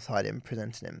work alongside him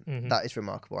presenting him. That is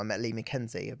remarkable. I met Lee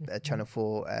McKenzie, a Channel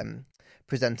 4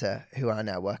 presenter who I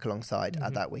now work alongside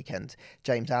at that weekend.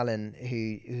 James Allen,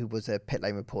 who was a pit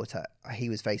lane reporter, he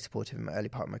was very supportive in the early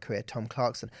part of my career. Tom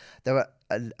Clarkson. There were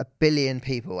a billion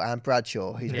people, and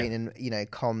Bradshaw, who's been in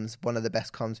comms, one of the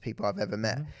best comms people I've ever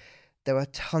met. There were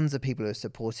tons of people who were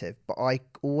supportive, but I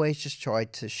always just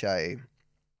tried to show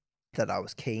that I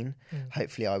was keen.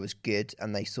 Hopefully I was good,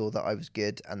 and they saw that I was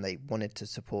good and they wanted to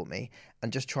support me,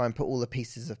 and just try and put all the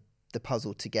pieces of the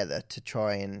puzzle together to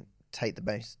try and take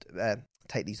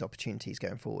take these opportunities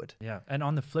going forward. Yeah. And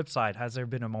on the flip side, has there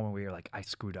been a moment where you're like, I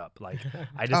screwed up? Like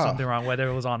I did something wrong, whether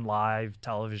it was on live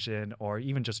television or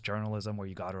even just journalism where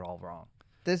you got it all wrong?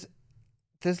 There's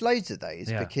loads of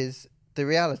those because the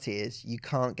reality is you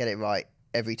can't get it right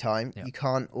every time. You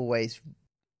can't always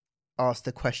ask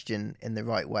the question in the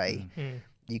right way.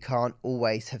 You can't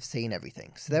always have seen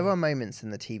everything. So there are moments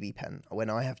in the TV pen when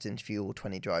I have to interview all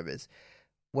 20 drivers,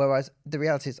 whereas the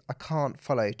reality is I can't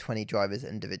follow 20 drivers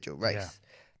individual race.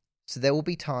 So there will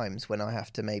be times when I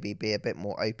have to maybe be a bit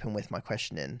more open with my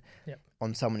questioning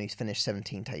on someone who's finished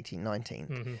 17th, 18th,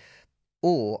 19th.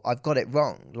 Or I've got it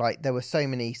wrong. Like there were so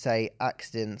many, say,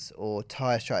 accidents or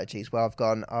tyre strategies where I've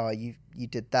gone, oh, you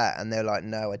did that. And they're like,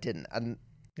 no, I didn't. And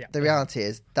the reality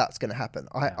is that's going to happen.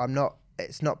 I'm not,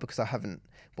 it's not because I haven't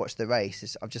watched the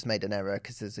race. I've just made an error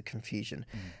because there's a confusion.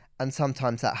 And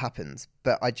sometimes that happens.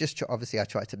 But I just, obviously I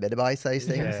try to minimize those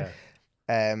things.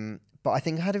 But I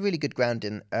think I had a really good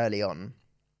grounding early on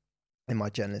in my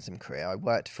journalism career. I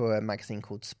worked for a magazine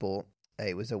called Sport.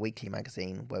 It was a weekly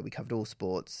magazine where we covered all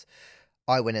sports.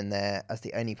 I went in there as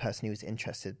the only person who was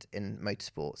interested in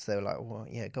motorsports. They were like, well,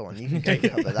 yeah, go on, you can go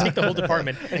cover that. Take the whole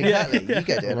department. Exactly, you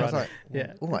go do it. And I was like,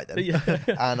 all right then.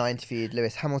 And I interviewed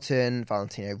Lewis Hamilton,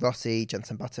 Valentino Rossi,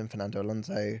 Jenson Button, Fernando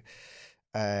Alonso.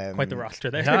 Quite the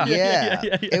roster there.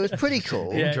 It was pretty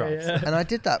cool. And I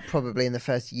did that probably in the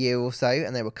first year or so,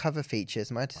 and they were cover features.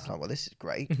 And I was just like, well, this is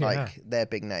great. Like, they're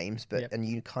big names, but and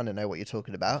you kind of know what you're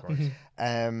talking about.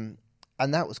 And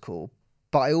that was cool.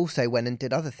 But I also went and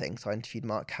did other things. I interviewed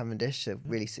Mark Cavendish, a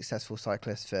really successful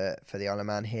cyclist for the Isle of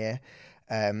Man here.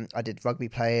 I did rugby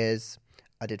players.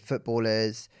 I did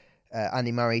footballers,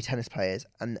 Andy Murray, tennis players.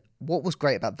 And what was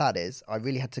great about that is I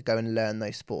really had to go and learn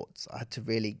those sports. I had to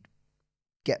really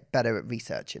get better at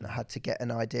researching. I had to get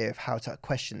an idea of how to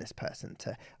question this person,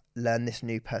 to learn this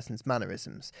new person's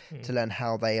mannerisms, to learn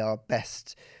how they are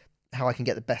best, how I can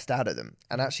get the best out of them.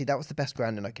 And actually that was the best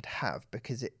grounding I could have,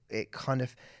 because it kind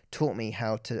of taught me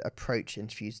how to approach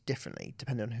interviews differently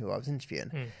depending on who I was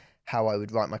interviewing, how I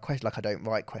would write my question. Like I don't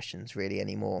write questions really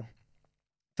anymore.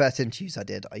 First interviews I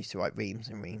did, I used to write reams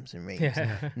and reams and reams.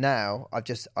 Now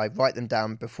I write them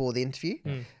down before the interview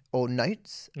or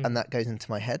notes, and that goes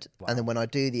into my head. And then when I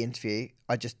do the interview,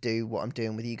 I just do what I'm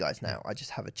doing with you guys now. I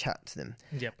just have a chat to them.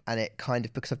 And it kind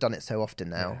of, because I've done it so often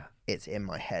now, it's in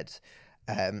my head.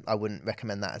 I wouldn't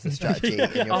recommend that as a strategy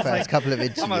in your first couple of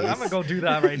interviews. I'm going to go do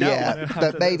that right now.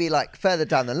 But maybe like further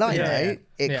down the line though,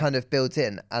 it kind of builds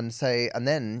in. And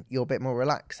then you're a bit more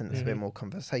relaxed and it's a bit more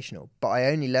conversational. But I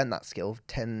only learned that skill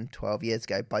 10, 12 years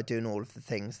ago by doing all of the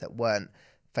things that weren't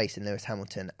facing Lewis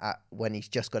Hamilton when he's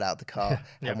just got out of the car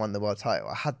and won the world title.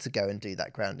 I had to go and do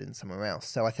that grounding somewhere else.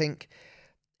 So I think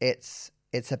it's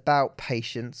about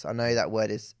patience. I know that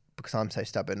word is, because I'm so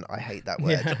stubborn, I hate that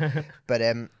word. But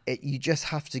you just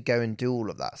have to go and do all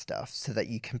of that stuff so that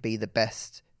you can be the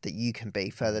best that you can be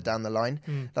further down the line.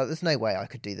 Like there's no way I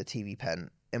could do the TV pen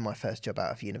in my first job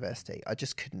out of university. I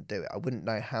just couldn't do it. I wouldn't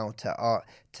know how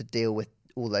to deal with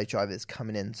all those drivers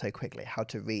coming in so quickly, how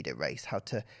to read a race, how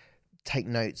to take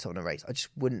notes on a race. I just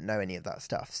wouldn't know any of that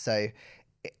stuff. So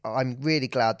I'm really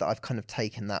glad that I've kind of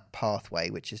taken that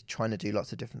pathway, which is trying to do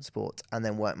lots of different sports and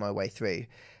then work my way through.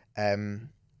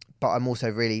 But I'm also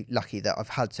really lucky that I've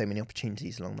had so many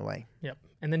opportunities along the way. Yep.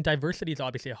 And then diversity is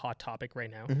obviously a hot topic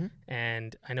right now.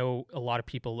 And I know a lot of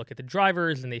people look at the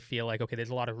drivers and they feel like, okay,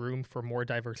 there's a lot of room for more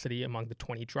diversity among the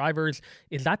 20 drivers.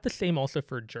 Is that the same also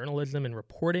for journalism and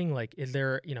reporting? Like, is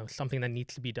there, something that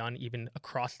needs to be done even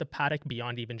across the paddock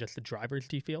beyond even just the drivers,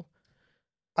 do you feel?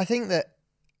 I think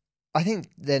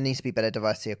there needs to be better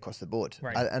diversity across the board.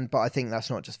 Right. But I think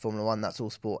that's not just Formula One, that's all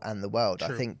sport and the world.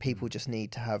 True. I think people just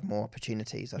need to have more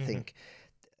opportunities. I think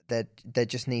there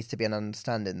just needs to be an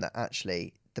understanding that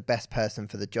actually the best person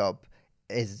for the job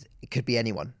it could be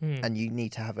anyone, and you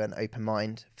need to have an open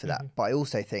mind for that. But I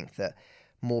also think that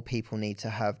more people need to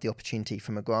have the opportunity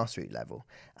from a grassroots level,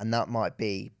 and that might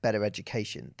be better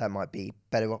education, that might be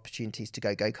better opportunities to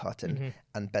go-karting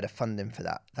and better funding for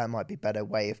that. That might be a better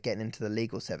way of getting into the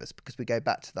legal service, because we go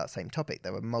back to that same topic.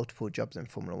 There were multiple jobs in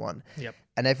Formula One,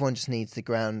 and everyone just needs the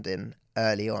grounding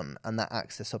early on and that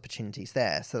access opportunities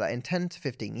there, so that in 10 to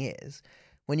 15 years,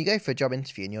 when you go for a job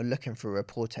interview and you're looking for a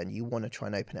reporter and you want to try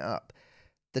and open it up,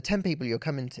 the 10 people you're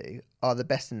coming to are the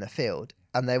best in the field,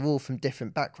 and they're all from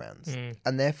different backgrounds.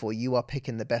 And therefore, you are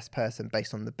picking the best person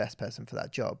based on the best person for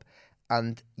that job.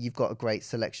 And you've got a great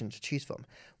selection to choose from.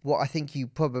 What I think you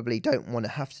probably don't want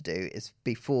to have to do is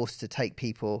be forced to take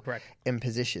people in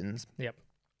positions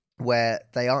where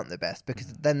they aren't the best,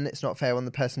 because then it's not fair on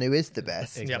the person who is the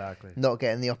best, not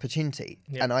getting the opportunity.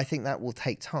 And I think that will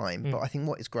take time. But I think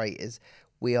what is great is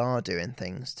we are doing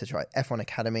things to try. F1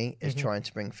 Academy is trying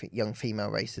to bring young female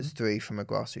racers through from a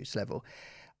grassroots level.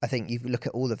 I think you look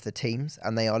at all of the teams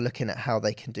and they are looking at how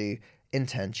they can do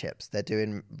internships. They're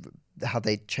doing how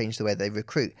they change the way they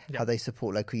recruit, how they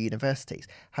support local universities,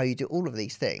 how you do all of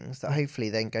these things that hopefully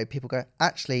then people go,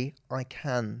 actually, I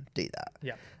can do that.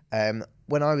 Yeah.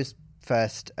 When I was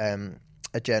first a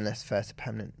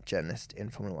permanent journalist in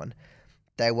Formula One,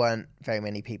 there weren't very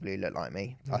many people who looked like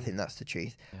me. I think that's the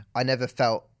truth. Yeah. I never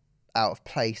felt out of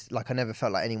place. Like I never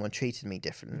felt like anyone treated me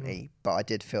differently, but I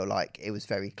did feel like it was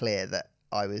very clear that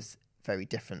I was very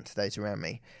different to those around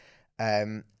me.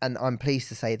 And I'm pleased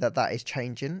to say that is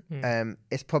changing.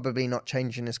 It's probably not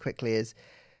changing as quickly as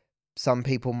some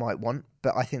people might want,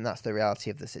 but I think that's the reality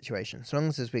of the situation. So long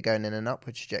as we're going in an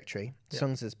upward trajectory, as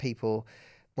long as people,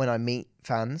 when I meet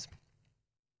fans,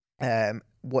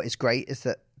 what is great is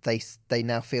that they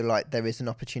now feel like there is an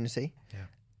opportunity.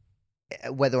 Yeah.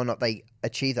 Whether or not they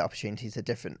achieve that opportunity is a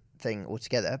different thing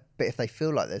altogether. But if they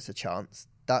feel like there's a chance,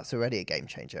 that's already a game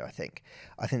changer, I think.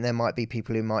 I think there might be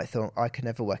people who might think, I could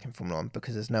never work in Formula One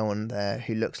because there's no one there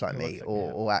who looks like me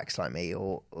or acts like me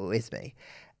or is me.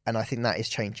 And I think that is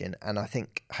changing. And I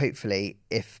think hopefully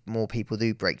if more people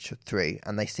do break through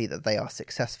and they see that they are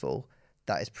successful,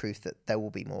 that is proof that there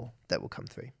will be more that will come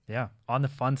through. Yeah. On the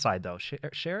fun side, though,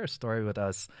 share a story with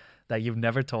us that you've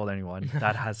never told anyone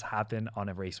that has happened on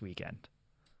a race weekend.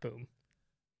 Boom.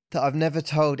 That I've never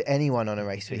told anyone on a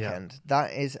race weekend. Yeah.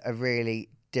 That is a really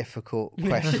difficult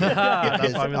question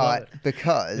because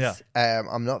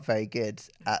I'm not very good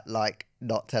at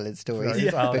not telling stories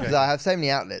because I have so many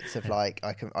outlets of I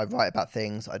write about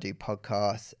things, I do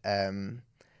podcasts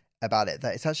about it,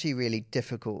 that it's actually really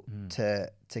difficult to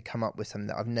come up with something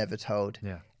that I've never told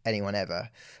anyone ever.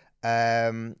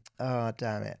 Oh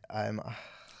damn it.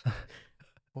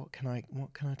 What can I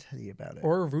tell you about it?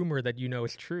 Or a rumor that you know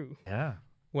is true. Yeah.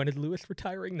 When is Lewis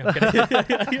retiring? No, I'm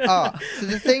kidding. So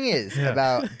the thing is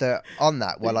about on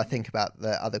that, while I think about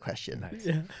the other question,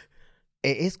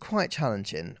 it is quite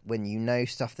challenging when you know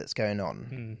stuff that's going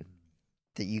on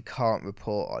that you can't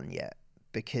report on yet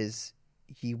because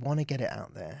you want to get it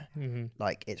out there.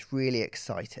 It's really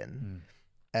exciting.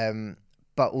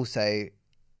 But also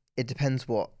it depends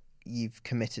what you've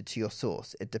committed to your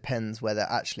source. It depends whether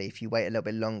actually if you wait a little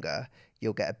bit longer,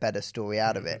 you'll get a better story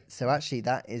out of it. So actually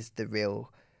that is the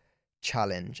real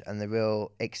challenge and the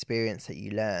real experience that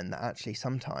you learn, that actually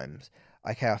sometimes,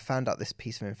 okay, I found out this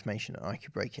piece of information and I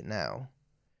could break it now.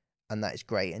 And that is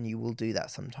great. And you will do that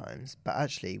sometimes. But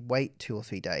actually wait 2 or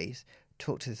 3 days,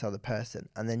 talk to this other person,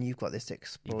 and then you've got this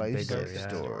explosive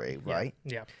story, right?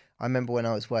 Yeah. I remember when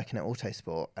I was working at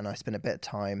Autosport and I spent a bit of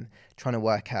time trying to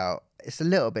work out, it's a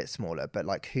little bit smaller, but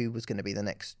who was going to be the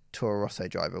next Toro Rosso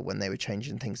driver when they were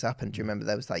changing things up. And do you remember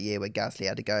there was that year where Gasly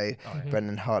had to go,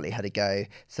 Brendan Hartley had to go,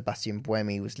 Sebastian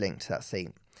Buemi was linked to that seat.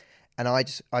 And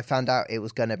I found out it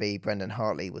was going to be Brendan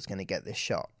Hartley was going to get this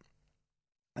shot.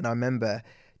 And I remember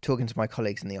talking to my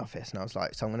colleagues in the office and I was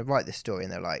like, so I'm going to write this story,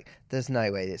 and they're like, there's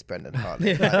no way it's Brendan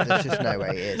Hartley. There's just no way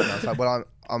it is. And I was like, well,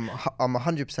 I'm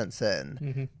 100%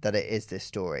 certain that it is this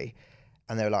story.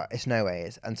 And they were like, it's no way it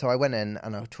is. And so I went in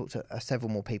and I talked to several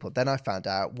more people. Then I found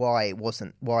out why it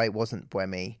wasn't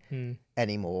Buemi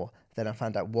anymore. Then I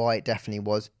found out why it definitely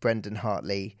was Brendan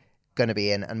Hartley going to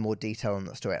be in, and more detail on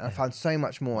that story. And I found so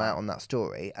much more out on that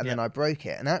story. And then I broke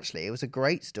it. And actually it was a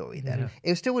great story then.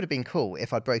 It still would have been cool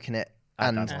if I'd broken it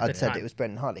and I'd said it was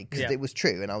Brendan Hartley, because it was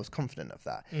true and I was confident of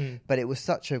that. But it was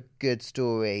such a good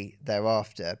story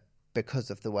thereafter because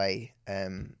of the way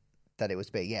that it was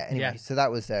being. Yeah, anyway, so that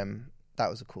was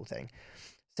a cool thing.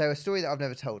 So a story that I've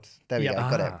never told. There we go,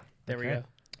 got it. There we go.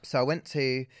 So I went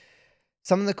to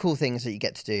some of the cool things that you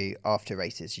get to do after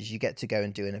races is you get to go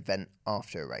and do an event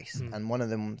after a race. And one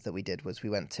of them that we did was we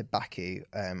went to Baku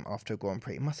after a Grand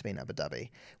Prix. It must have been Abu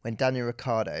Dhabi, when Daniel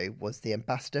Ricciardo was the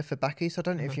ambassador for Baku. So I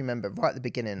don't know if you remember, right at the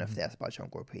beginning of the Azerbaijan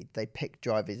Grand Prix, they picked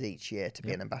drivers each year to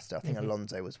be an ambassador. I think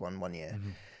Alonso was one year.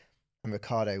 And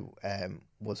Ricciardo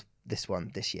was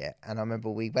this year. And I remember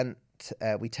we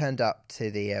turned up to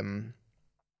the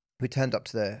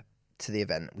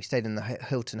event. We stayed in the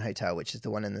Hilton Hotel, which is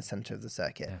the one in the centre of the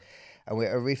circuit. And we're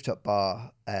at a rooftop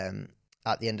bar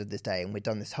at the end of this day, and we'd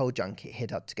done this whole junket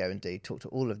he'd had to go and talk to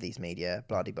all of these media,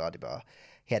 blah-de-blah-de-blah.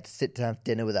 He had to sit down for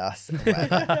dinner with us, and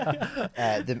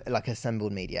whatever,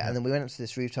 assembled media. And then we went up to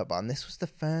this rooftop bar, and this was the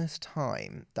first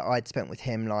time that I'd spent with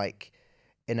him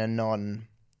in a non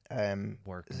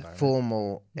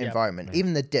formal environment.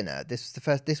 Even the dinner,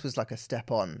 this was like a step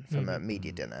on from a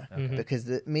media dinner, because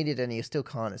the media dinner you still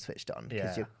can't have switched on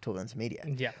because you're talking to media.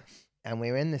 And we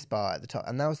were in this bar at the top,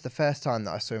 and that was the first time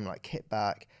that I saw him kit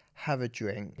back, have a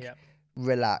drink,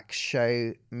 relax,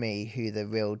 show me who the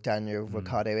real Daniel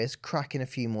Ricciardo is, cracking a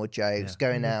few more jokes,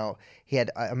 going out.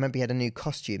 I remember he had a new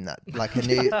costume like a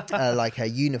new like a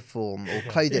uniform or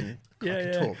clothing.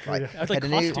 Talk, right? I was like,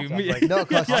 costume. Not a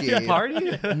costume.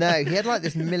 Party? No, he had like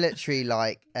this military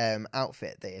like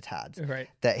outfit that he'd had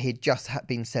that he'd just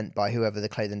been sent by whoever the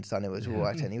clothing designer was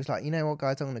working. And he was like, you know what,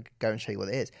 guys, I'm going to go and show you what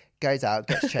it is. Goes out,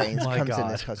 gets changed, comes in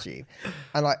this costume.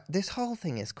 And like this whole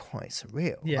thing is quite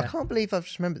surreal. I can't believe I've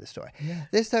just remembered this story.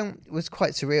 This was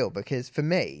quite surreal because for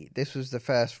me, this was the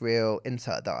first real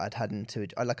insight that I'd had into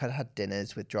it. I'd had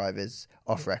dinners with drivers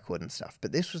off record and stuff,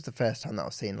 but this was the first time that I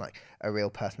was seeing like a real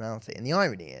personality. And the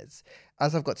irony is,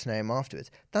 as I've got to know him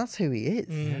afterwards, that's who he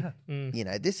is. You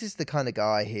know, this is the kind of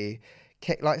guy who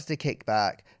likes to kick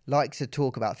back, likes to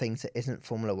talk about things that isn't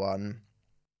Formula One,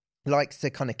 likes to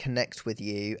kind of connect with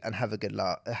you and have a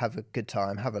good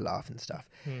time, have a laugh and stuff.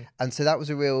 And so that was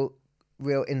a real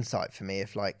insight for me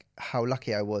of like how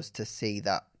lucky I was to see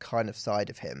that kind of side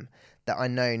of him that I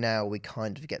know now we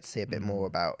kind of get to see a bit more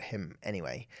about him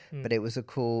anyway. But it was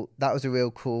that was a real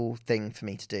cool thing for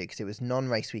me to do because it was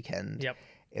non-race weekend.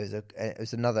 It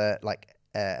was another like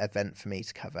event for me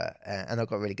to cover, and I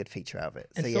got a really good feature out of it.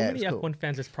 And so many F1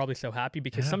 fans are probably so happy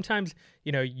because sometimes,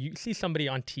 you know, you see somebody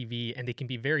on TV and they can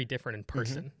be very different in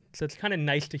person. So it's kind of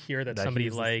nice to hear that somebody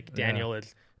like Daniel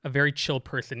is a very chill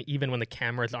person, even when the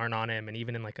cameras aren't on him and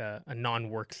even in like a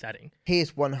non-work setting. He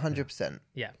is 100%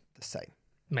 the same.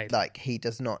 Amazing. Like he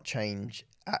does not change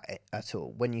at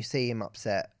all. When you see him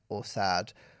upset or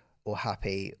sad or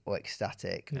happy or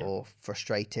ecstatic or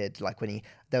frustrated, like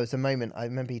there was a moment, I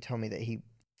remember he told me that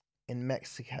in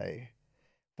Mexico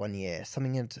one year,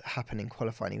 something had happened in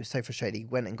qualifying. He was so frustrated, he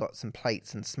went and got some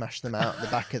plates and smashed them out the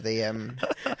back of the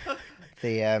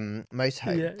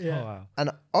motorhome. Oh, wow.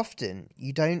 And often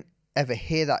you don't ever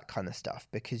hear that kind of stuff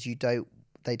because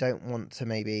they don't want to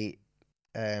maybe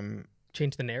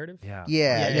change the narrative. A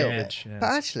little bit. But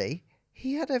actually,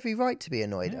 he had every right to be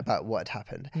annoyed about what had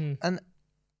happened. And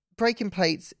breaking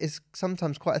plates is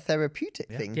sometimes quite a therapeutic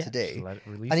thing to do.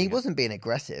 And he wasn't being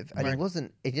aggressive and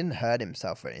he didn't hurt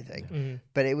himself or anything.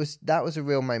 But that was a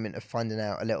real moment of finding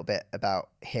out a little bit about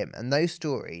him. And those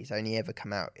stories only ever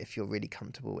come out if you're really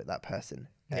comfortable with that person.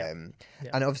 And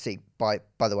obviously, by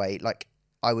the way, like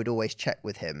I would always check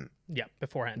with him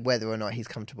beforehand whether or not he's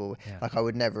comfortable. Like I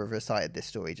would never have recited this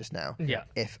story just now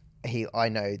if I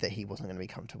know that he wasn't going to be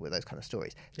comfortable with those kind of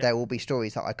stories. There will be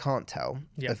stories that I can't tell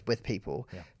with people.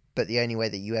 But the only way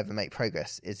that you ever make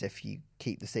progress is if you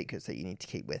keep the secrets that you need to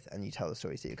keep with and you tell the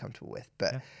stories that you're comfortable with.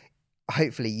 But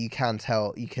hopefully you can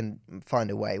find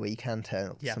a way where you can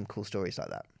tell some cool stories like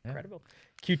that. Incredible.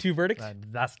 Q2 verdict?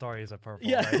 That story is a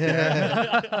purple. Right?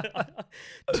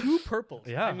 2 purples.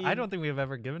 I mean, I don't think we've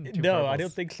ever given 2 purples. No, I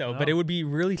don't think so. No. But it would be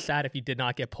really sad if you did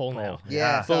not get pole now.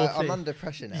 So I'm under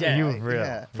pressure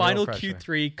now. Final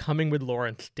Q3 coming with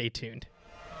Lawrence. Stay tuned.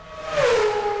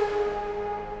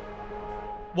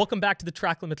 Welcome back to the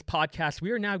Track Limits podcast.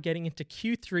 We are now getting into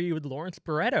Q3 with Lawrence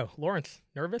Barretto. Lawrence,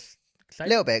 nervous? Excited? A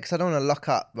little bit, because I don't want to lock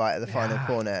up right at the final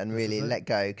corner and really let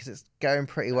go, because it's going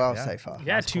pretty well so far.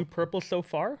 Yeah, 2 purples so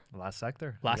far. Last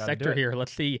sector Here.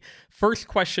 Let's see. First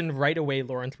question right away,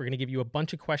 Lawrence. We're going to give you a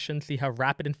bunch of questions, see how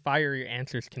rapid and fire your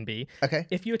answers can be. Okay.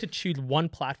 If you had to choose one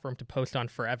platform to post on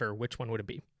forever, which one would it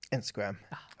be? Instagram.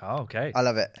 Oh, okay. I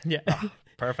love it. Yeah.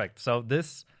 Perfect. So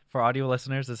this, for audio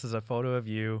listeners, this is a photo of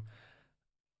you,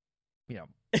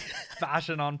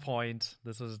 fashion on point.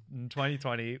 This was in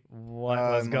 2020. What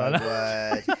was going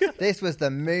on? This was the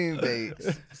moon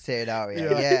boots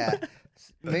scenario.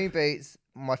 Moon boots,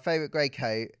 my favourite grey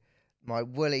coat, my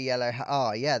woolly yellow hat.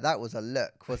 Oh, yeah, that was a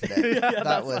look, wasn't it?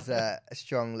 That was a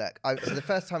strong look. So the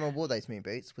first time I wore those moon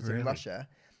boots was in Russia.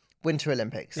 Winter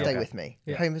Olympics, stay with me.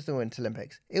 Home of the Winter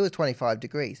Olympics. It was 25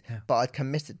 degrees, but I'd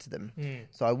committed to them.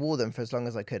 So I wore them for as long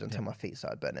as I could until my feet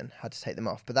started burning. Had to take them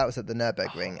off. But that was at the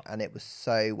Nürburgring, and it was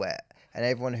so wet. And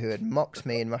everyone who had mocked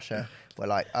me in Russia were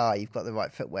like, you've got the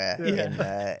right footwear in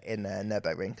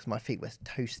Nürburgring, because my feet were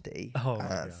toasty.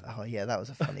 That was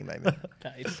a funny moment.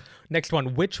 Nice. Next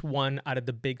one. Which one out of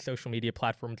the big social media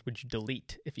platforms would you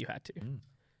delete if you had to?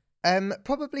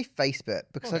 Probably Facebook,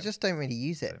 because I just don't really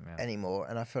use it anymore,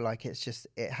 and I feel like it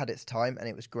had its time and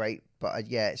it was great, but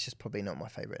it's just probably not my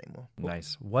favorite anymore.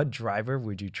 Nice. What driver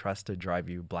would you trust to drive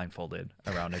you blindfolded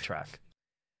around a track?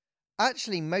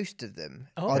 Actually, most of them,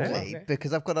 oddly,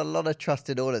 because I've got a lot of trust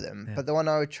in all of them, but the one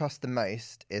I would trust the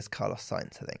most is Carlos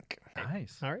Sainz, I think.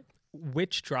 Nice. All right.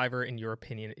 Which driver, in your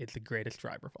opinion, is the greatest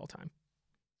driver of all time?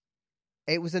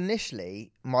 It was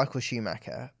initially Michael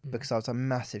Schumacher, because I was a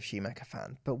massive Schumacher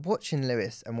fan. But watching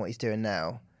Lewis and what he's doing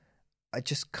now, I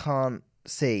just can't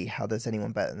see how there's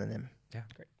anyone better than him. Yeah,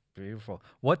 great. Beautiful.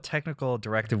 What technical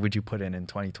directive would you put in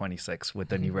 2026 with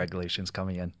the new regulations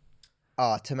coming in?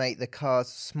 To make the cars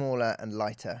smaller and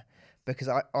lighter. Because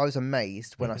I was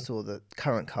amazed when I saw the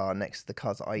current car next to the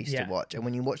cars that I used to watch. And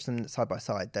when you watch them side by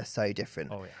side, they're so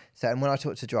different. Oh, yeah. So, and when I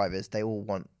talk to drivers, they all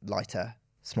want lighter,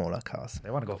 smaller cars.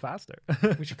 They want to go faster.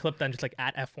 We should clip that just like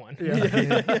at F1.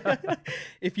 Yeah.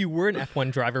 If you were an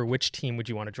F1 driver, which team would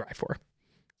you want to drive for?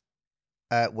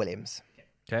 Williams.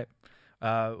 Okay.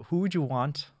 Who would you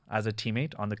want as a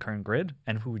teammate on the current grid,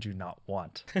 and who would you not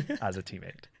want as a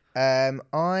teammate?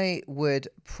 I would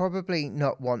probably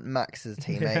not want Max as a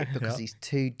teammate because he's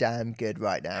too damn good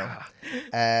right now.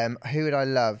 Who would I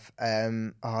love?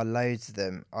 Loads of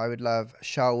them. I would love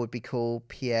Charles would be cool.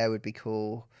 Pierre would be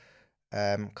cool.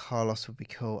 Carlos would be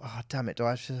cool. Oh, damn it. Do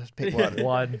I have to pick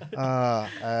one?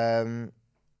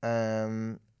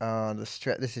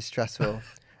 This is stressful.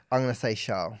 I'm going to say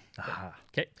Charles.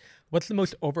 Okay. What's the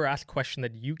most over-asked question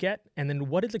that you get? And then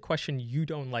what is a question you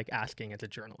don't like asking as a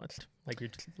journalist? Like you're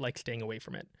just like staying away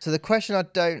from it. So the question I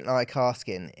don't like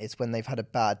asking is when they've had a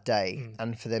bad day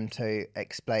and for them to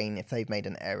explain if they've made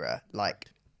an error,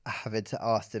 like having to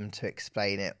ask them to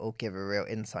explain it or give a real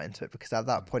insight into it. Because at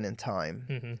that point in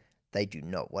time, they do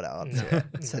not want to answer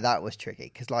it. So that was tricky.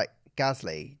 Because like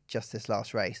Gasly, just this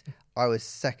last race, I was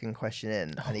second question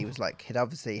in and he was like, he'd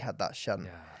obviously had that shunt.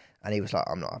 Yeah. And he was like,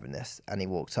 I'm not having this. And he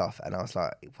walked off. And I was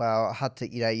like, well, I had to,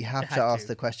 you have to ask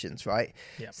the questions, right?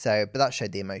 Yep. So, but that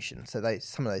showed the emotion. So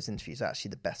some of those interviews are actually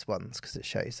the best ones because it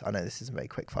shows, I know this isn't very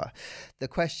quick fire. The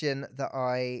question that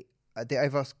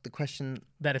the question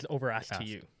that is over-asked to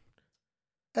you.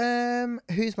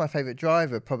 Who's my favourite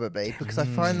driver? Probably, because I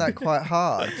find that quite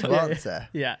hard to answer.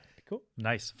 Yeah, cool.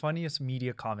 Nice. Funniest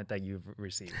media comment that you've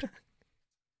received?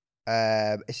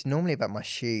 It's normally about my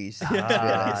shoes. To be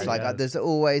honest. Like there's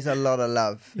always a lot of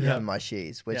love for my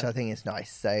shoes, which I think is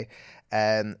nice. So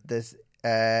there's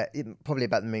probably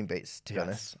about the moon boots, to be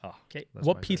honest. Oh, okay.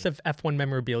 What piece of F1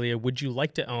 memorabilia would you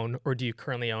like to own, or do you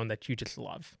currently own that you just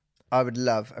love? I would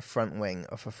love a front wing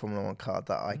of a Formula One car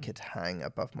that I could hang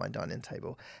above my dining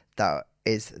table. That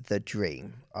is the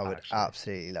dream. I would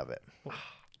absolutely love it.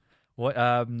 What?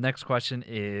 Next question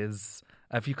is: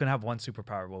 if you could have one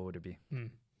superpower, what would it be?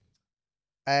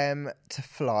 To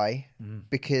fly,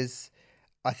 because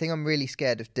I think I'm really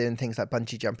scared of doing things like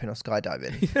bungee jumping or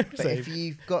skydiving. But if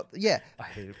you've got the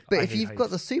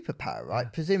superpower,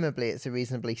 right? Presumably it's a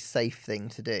reasonably safe thing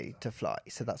to do to fly.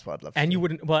 So that's what I'd love to do. And you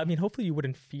wouldn't, well, I mean, hopefully you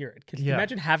wouldn't fear it. Because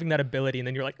imagine having that ability and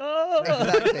then you're like, oh!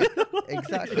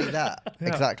 Exactly that. Yeah.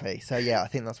 Exactly. So yeah, I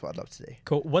think that's what I'd love to do.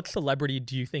 Cool. What celebrity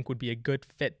do you think would be a good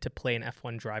fit to play an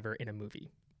F1 driver in a movie?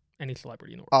 Any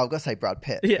celebrity in the world. Oh, I've got to say Brad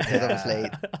Pitt. Yeah. Because obviously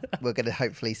we're going to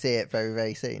hopefully see it very,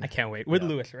 very soon. I can't wait. With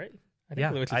Lewis, right? I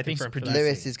think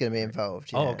Lewis is going to be involved.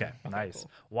 Oh, okay. Nice.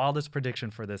 Cool. Wildest prediction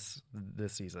for this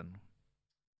season?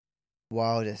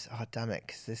 Wildest? Oh, damn it.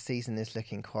 Because this season is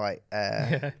looking quite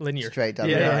linear. Straight down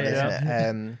the line, isn't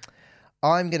it?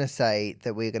 I'm going to say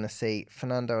that we're going to see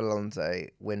Fernando Alonso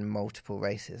win multiple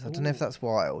races. I don't know if that's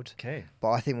wild, but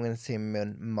I think we're going to see him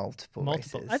win multiple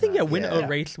races. I think, win a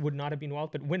race would not have been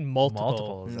wild, but win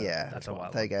multiple. That's a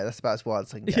wild. There you go. That's about as wild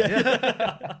as I can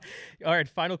get. All right,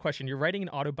 final question. You're writing an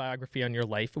autobiography on your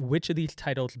life. Which of these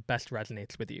titles best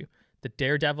resonates with you? The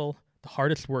Daredevil, the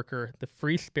Hardest Worker, the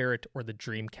Free Spirit, or the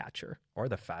Dream Catcher? Or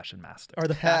the Fashion Master. Or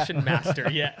the Fashion Master,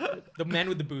 The man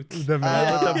with the boots. The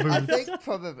man with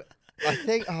the boots. I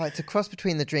think it's a cross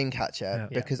between the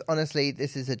Dreamcatcher because honestly,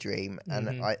 this is a dream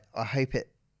and I hope it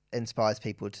inspires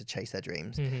people to chase their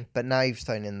dreams. But now you've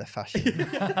thrown in the fashion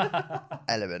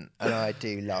element and I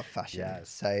do love fashion.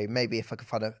 So maybe if I could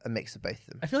find a mix of both of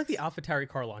them. I feel like the AlphaTauri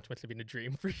car launch must have been a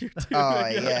dream for you too.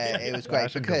 It was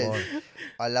great because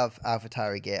I love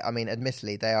AlphaTauri gear. I mean,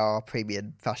 admittedly, they are a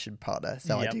premium fashion partner,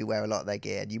 so I do wear a lot of their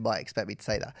gear and you might expect me to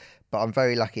say that. But I'm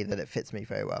very lucky that it fits me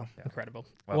very well. Incredible.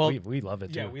 Well, we love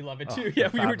it too. Yeah, we love it too.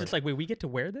 We were just like, wait, we get to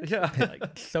wear this? Yeah.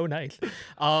 So nice.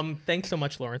 Thanks so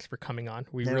much, Lawrence, for coming on.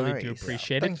 We really do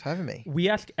appreciate it. Thanks for having me. We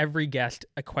ask every guest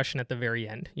a question at the very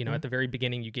end. At the very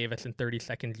beginning, you gave us in 30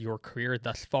 seconds your career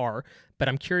thus far. But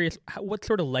I'm curious, what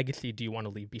sort of legacy do you want to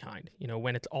leave behind?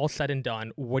 When it's all said and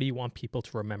done, what do you want people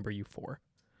to remember you for?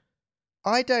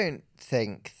 I don't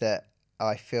think that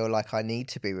I feel like I need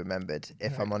to be remembered,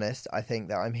 if I'm honest. I think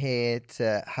that I'm here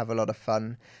to have a lot of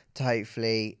fun, to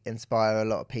hopefully inspire a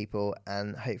lot of people,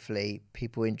 and hopefully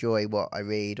people enjoy what I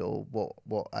read or what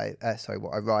I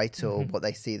write or what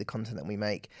they see, the content that we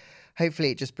make.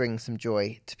 Hopefully it just brings some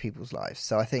joy to people's lives.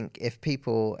 So I think if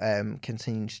people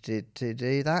continue to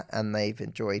do that and they've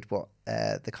enjoyed what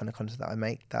the kind of content that I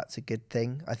make, that's a good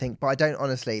thing, I think. But I don't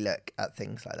honestly look at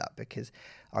things like that because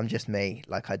I'm just me.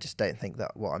 Like, I just don't think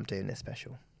that what I'm doing is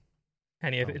special.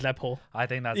 Henny, is that Paul? I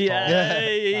think that's Yeah.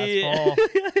 Paul.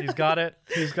 That's Paul. He's got it.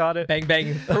 He's got it. Bang,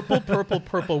 bang. Purple, purple,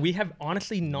 purple. We have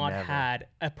honestly not had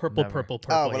a purple, purple,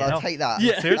 purple. Oh, well, yet. I'll take that.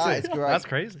 Yeah. Seriously, That is great. that's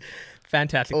crazy.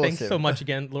 Fantastic. Awesome. Thanks so much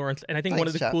again, Lawrence. And I think one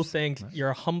of the Thanks, cool chaps. things, you're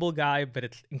a humble guy, but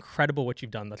it's incredible what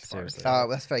you've done thus far. Seriously. Oh,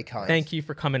 that's very kind. Thank you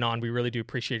for coming on. We really do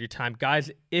appreciate your time.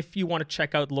 Guys, if you want to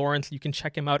check out Lawrence, you can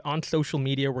check him out on social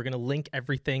media. We're going to link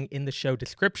everything in the show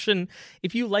description.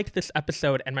 If you liked this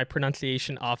episode and my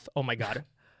pronunciation of, oh my God,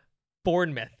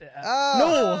 Bournemouth.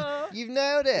 Oh, you've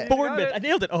nailed it. Bournemouth. I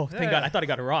nailed it. Oh, thank God. I thought I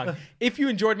got it wrong. If you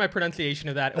enjoyed my pronunciation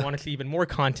of that and want to see even more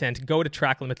content, go to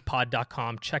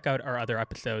tracklimitspod.com, check out our other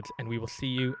episodes, and we will see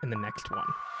you in the next one.